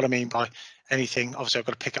 as in what I mean by anything, obviously I've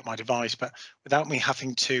got to pick up my device, but without me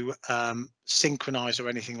having to synchronize or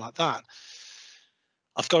anything like that,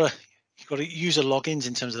 you've got to use user logins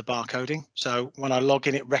in terms of the barcoding. So when I log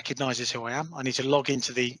in, it recognizes who I am. I need to log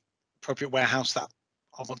into the appropriate warehouse that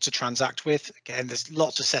I want to transact with. Again, there's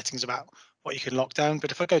lots of settings about what you can lock down,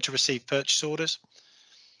 but if I go to receive purchase orders,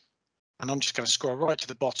 and I'm just going to scroll right to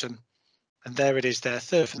the bottom, and there it is there,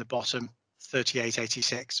 third from the bottom,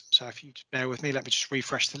 38.86. So if you just bear with me, let me just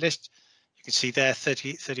refresh the list. You can see there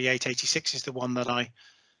 38.86 is the one that I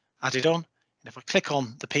added on. And if I click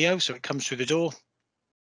on the PO, so it comes through the door,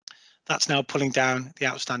 that's now pulling down the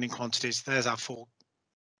outstanding quantities. There's our 4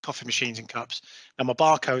 coffee machines and cups. Now my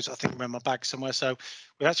barcodes, I think, are in my bag somewhere. So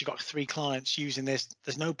we've actually got 3 clients using this.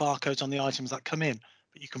 There's no barcodes on the items that come in,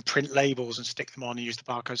 but you can print labels and stick them on and use the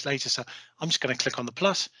barcodes later. So I'm just going to click on the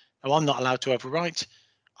plus. Now I'm not allowed to overwrite.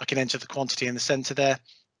 I can enter the quantity in the center there.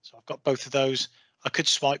 So I've got both of those. I could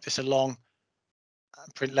swipe this along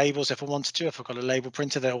and print labels if I wanted to, if I've got a label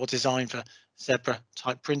printer. They're all designed for Zebra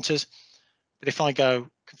type printers. But if I go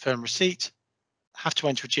confirm receipt, I have to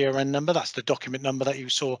enter a GRN number. That's the document number that you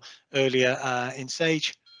saw earlier in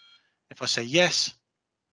Sage. If I say yes,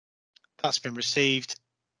 that's been received.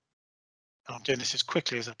 I'm doing this as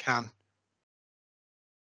quickly as I can.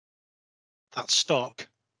 That stock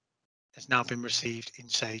has now been received in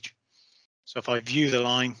Sage. So if I view the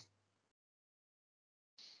line,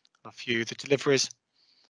 I view the deliveries,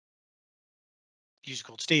 user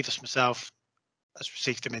called Steve, that's myself, has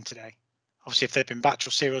received them in today. Obviously, if they've been batch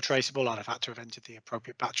or serial traceable, I'd have had to have entered the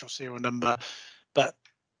appropriate batch or serial number. But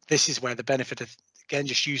this is where the benefit of, again,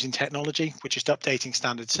 just using technology, which is updating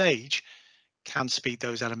standard Sage, can speed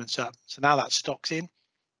those elements up. So now that stock's in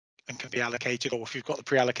and can be allocated, or if you've got the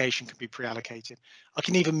pre-allocation, can be pre-allocated. I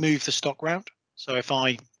can even move the stock round. So if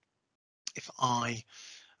I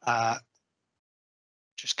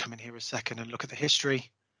just come in here a second and look at the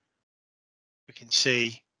history, we can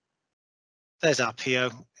see there's our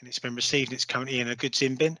PO and it's been received and it's currently in a goods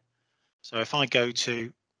in bin. So if I go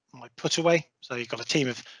to my put away, so you've got a team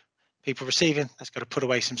of people receiving, let's go to put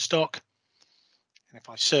away some stock. And if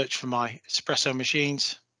I search for my espresso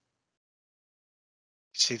machines,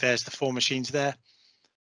 you see there's the 4 machines there.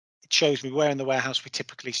 It shows me where in the warehouse we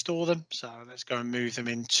typically store them. So let's go and move them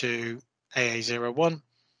into AA01.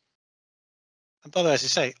 And by the way, as I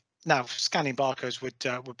say, now scanning barcodes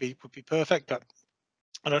would be perfect, but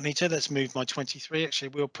I don't need to. Let's move my 23. Actually,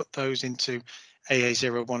 we'll put those into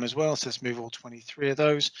AA01 as well. So let's move all 23 of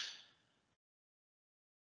those.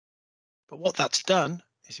 But what that's done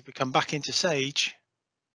is if we come back into Sage,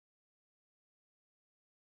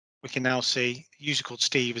 we can now see a user called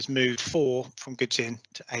Steve has moved 4 from goods in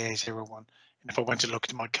to AA01. And if I went to look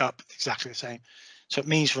at my cup, exactly the same. So it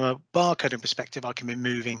means from a barcoding perspective, I can be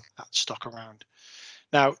moving that stock around.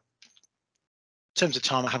 Now, in terms of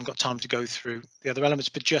time, I haven't got time to go through the other elements,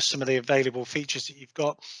 but just some of the available features that you've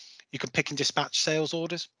got. You can pick and dispatch sales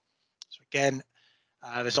orders. So again,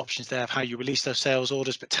 there's options there of how you release those sales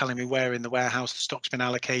orders, but telling me where in the warehouse the stock's been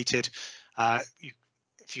allocated.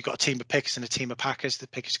 If you've got a team of pickers and a team of packers, the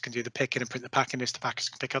pickers can do the picking and print the packing list. The packers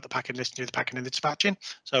can pick up the packing list and do the packing and the dispatching.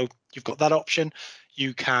 So you've got that option.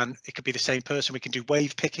 You can, it could be the same person. We can do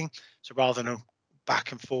wave picking. So rather than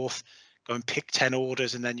back and forth, go and pick 10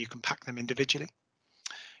 orders and then you can pack them individually.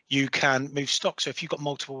 You can move stock. So if you've got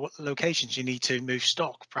multiple locations, you need to move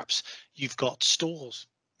stock. Perhaps you've got stores.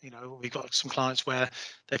 You know, we've got some clients where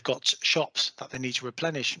they've got shops that they need to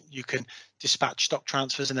replenish. You can dispatch stock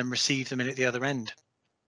transfers and then receive them in at the other end.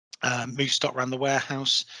 Move stock around the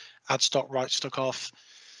warehouse, add stock, write stock off.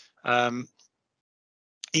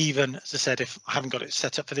 Even, as I said, if I haven't got it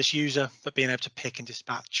set up for this user, but being able to pick and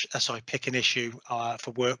dispatch, pick an issue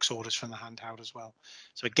for works orders from the handheld as well.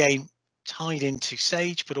 So again, tied into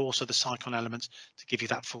Sage, but also the Sicon elements to give you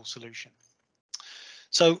that full solution.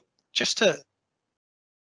 So just to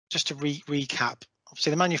recap,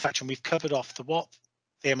 obviously the manufacturing, we've covered off the what,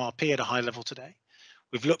 the MRP at a high level today.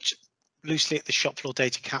 We've looked loosely at the shop floor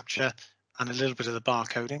data capture and a little bit of the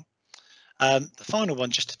barcoding. The final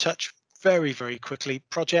one, just to touch very, very quickly,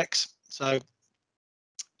 projects. So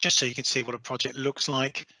just so you can see what a project looks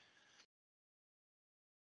like.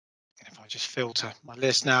 And if I just filter my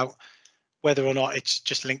list now, whether or not it's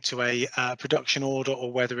just linked to a production order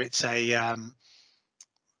or whether it's a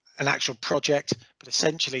an actual project, but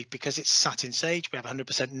essentially because it's sat in Sage, we have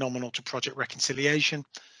 100% nominal to project reconciliation.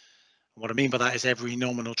 And what I mean by that is every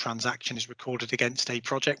nominal transaction is recorded against a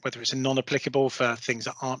project, whether it's a non-applicable for things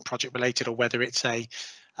that aren't project related or whether it's a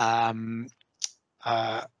an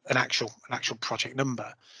actual project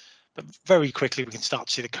number. But very quickly we can start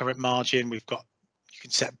to see the current margin. We've got, you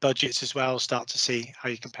can set budgets as well, start to see how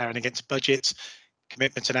you're comparing against budgets,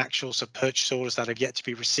 commitments and actuals, so purchase orders that have yet to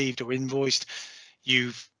be received or invoiced.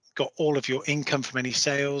 You've got all of your income from any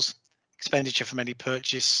sales, expenditure from any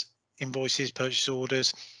purchase invoices, purchase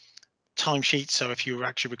orders, timesheets. So if you were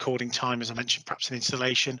actually recording time, as I mentioned, perhaps an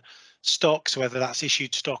installation, stocks, whether that's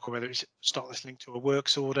issued stock or whether it's stock that's linked to a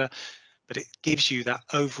works order. but it gives you that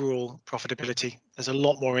overall profitability. There's a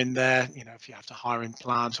lot more in there, if you have to hire in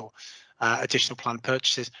plant or additional plant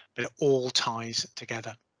purchases, but it all ties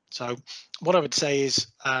together. So what I would say is,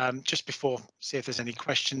 just before, see if there's any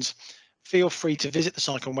questions, feel free to visit the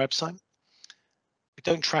Sicon website. We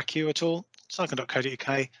don't track you at all,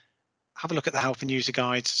 sicon.co.uk. Have a look at the help and user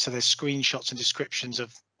guides. So there's screenshots and descriptions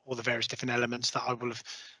of all the various different elements that I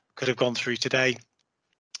could have gone through today.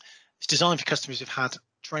 It's designed for customers who've had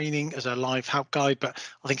training as a live help guide, but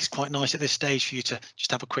I think it's quite nice at this stage for you to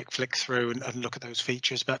just have a quick flick through and look at those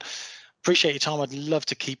features. But appreciate your time. I'd love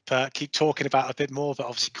to keep talking about a bit more, but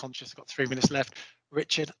obviously conscious I've got 3 minutes left.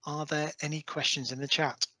 Richard, are there any questions in the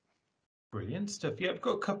chat? Brilliant stuff. Yeah, I've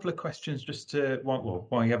got a couple of questions just to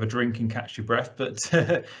while you have a drink and catch your breath. But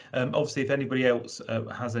obviously, if anybody else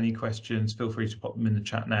has any questions, feel free to pop them in the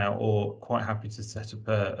chat now, or quite happy to set up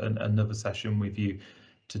another session with you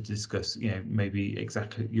to discuss, maybe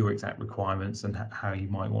exactly your exact requirements and how you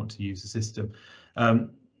might want to use the system.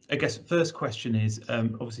 I guess first question is,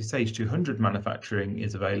 obviously Sage 200 manufacturing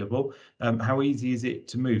is available. How easy is it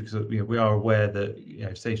to move? Because we are aware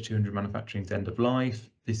that Sage 200 manufacturing is end of life.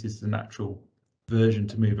 This is the natural version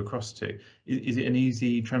to move across to. Is it an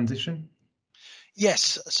easy transition?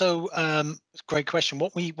 Yes. So great question.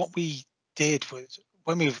 What we did was,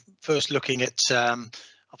 when we were first looking at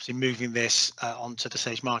obviously moving this onto the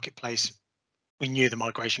Sage Marketplace, we knew the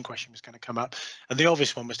migration question was going to come up, and the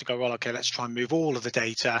obvious one was to go, well, okay, let's try and move all of the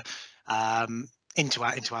data into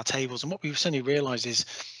our tables. And what we've suddenly realized is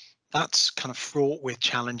that's kind of fraught with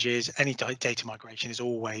challenges. Any data migration is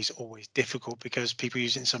always difficult because people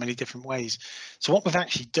use it in so many different ways. So what we've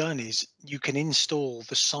actually done is you can install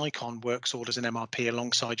the Sicon works orders and MRP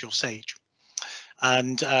alongside your Sage.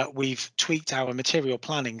 And we've tweaked our material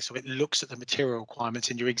planning so it looks at the material requirements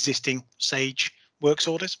in your existing Sage works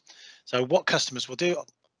orders. So what customers will do,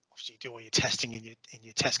 obviously you do all your testing in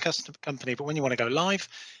your test custom company, but when you want to go live,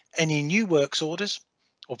 any new works orders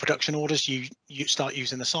or production orders, you start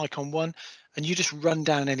using the Sicon one, and you just run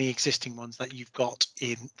down any existing ones that you've got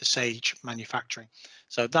in the Sage manufacturing.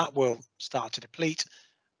 So that will start to deplete,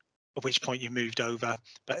 at which point you moved over.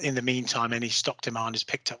 But in the meantime, any stock demand is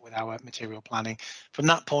picked up with our material planning. From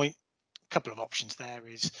that point, a couple of options there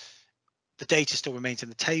is the data still remains in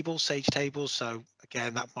the table, Sage tables. So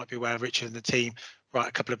again, that might be where Richard and the team write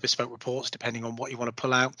a couple of bespoke reports depending on what you want to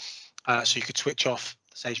pull out. So you could switch off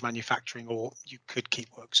Sage manufacturing, or you could keep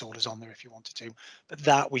works orders on there if you wanted to. But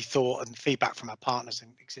that, we thought, and feedback from our partners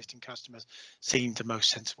and existing customers, seemed the most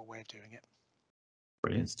sensible way of doing it.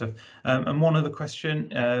 Brilliant stuff. And one other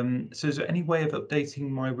question. So is there any way of updating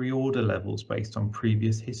my reorder levels based on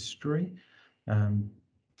previous history?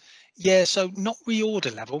 Yeah, so not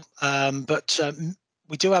reorder level, but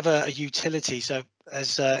we do have a utility. So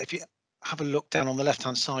as if you have a look down on the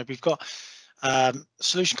left-hand side, we've got a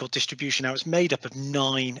solution called distribution. Now it's made up of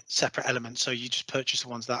 9 separate elements, so you just purchase the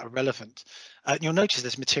ones that are relevant. You'll notice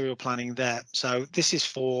there's material planning there. So this is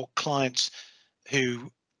for clients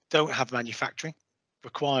who don't have manufacturing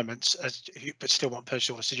requirements but still want purchase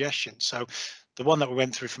order suggestions. So the one that we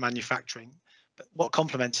went through for manufacturing, but what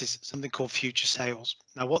complements is something called future sales.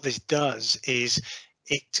 Now what this does is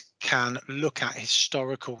it can look at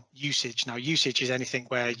historical usage. Now usage is anything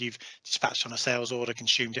where you've dispatched on a sales order,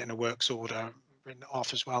 consumed it in a works order, written it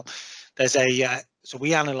off as well. There's so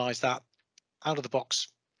we analyze that out of the box,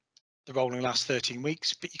 the rolling last 13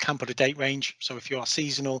 weeks, but you can put a date range. So if you are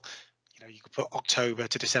seasonal, you could put October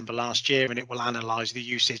to December last year, and it will analyze the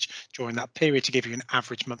usage during that period to give you an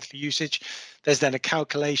average monthly usage. There's then a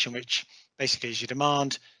calculation which basically is your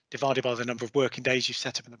demand divided by the number of working days you've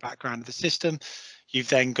set up in the background of the system. You've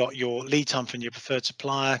then got your lead time from your preferred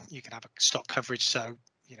supplier. You can have a stock coverage. So,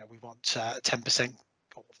 we want 10%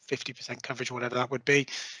 or 50% coverage, whatever that would be.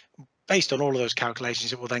 Based on all of those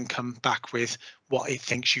calculations, it will then come back with what it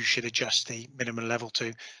thinks you should adjust the minimum level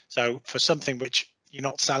to. So for something which you're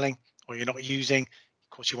not selling or you're not using, of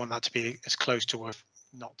course, you want that to be as close to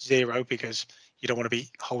not zero, because you don't want to be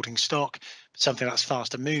holding stock. But something that's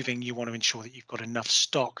faster moving, you want to ensure that you've got enough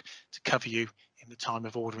stock to cover you in the time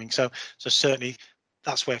of ordering. So certainly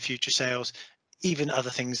that's where future sales, even other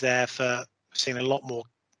things there. For seeing a lot more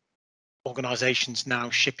organizations now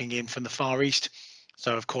shipping in from the Far East.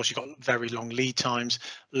 So of course you've got very long lead times,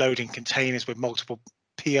 loading containers with multiple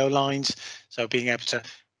PO lines. So being able to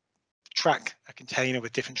track a container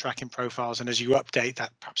with different tracking profiles, and as you update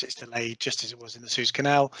that, perhaps it's delayed, just as it was in the Suez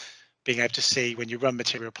Canal, being able to see when you run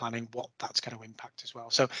material planning what that's going to impact as well.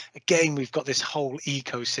 So again, we've got this whole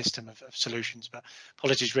ecosystem of solutions. But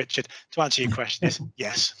apologies, Richard, to answer your question is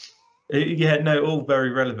yes. Yeah, no, all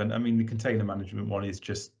very relevant. I mean, the container management one is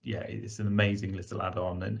just, yeah, it's an amazing little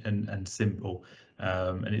add-on and simple.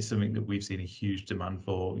 And it's something that we've seen a huge demand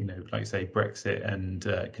for, you know, like say Brexit and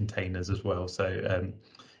containers as well. So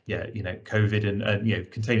yeah, you know, COVID and you know,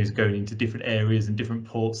 containers going into different areas and different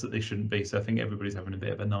ports that they shouldn't be. So I think everybody's having a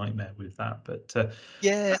bit of a nightmare with that. But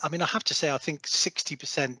Yeah, I mean, I have to say, I think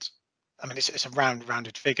 60%. I mean, it's a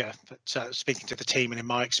rounded figure, but speaking to the team and in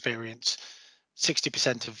my experience,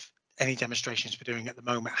 60% of any demonstrations we're doing at the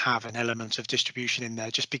moment have an element of distribution in there,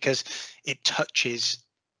 just because it touches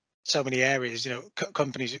so many areas. You know,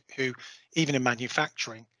 companies who, even in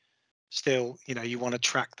manufacturing, still, you know, you want to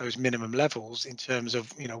track those minimum levels in terms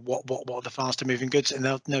of, you know, what are the faster moving goods, and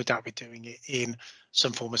they'll no doubt be doing it in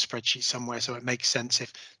some form of spreadsheet somewhere. So it makes sense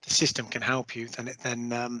if the system can help you,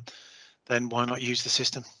 then why not use the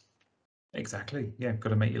system? exactly. Yeah, got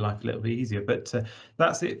to make your life a little bit easier. But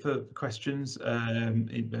that's it for questions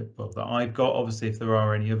well, that I've got. Obviously, if there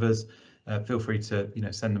are any others, feel free to, you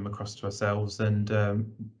know, send them across to ourselves. And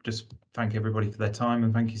just thank everybody for their time,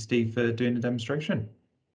 and thank you, Steve, for doing the demonstration.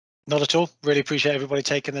 Not at all. Really appreciate everybody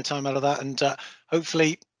taking the time out of that, and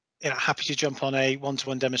hopefully, you know, happy to jump on a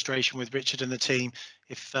one-to-one demonstration with Richard and the team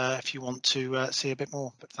if you want to see a bit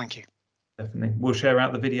more. But thank you. Definitely. We'll share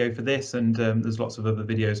out the video for this, and there's lots of other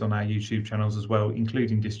videos on our YouTube channels as well,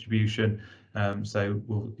 including distribution. So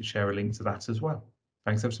we'll share a link to that as well.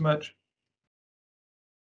 Thanks ever so much.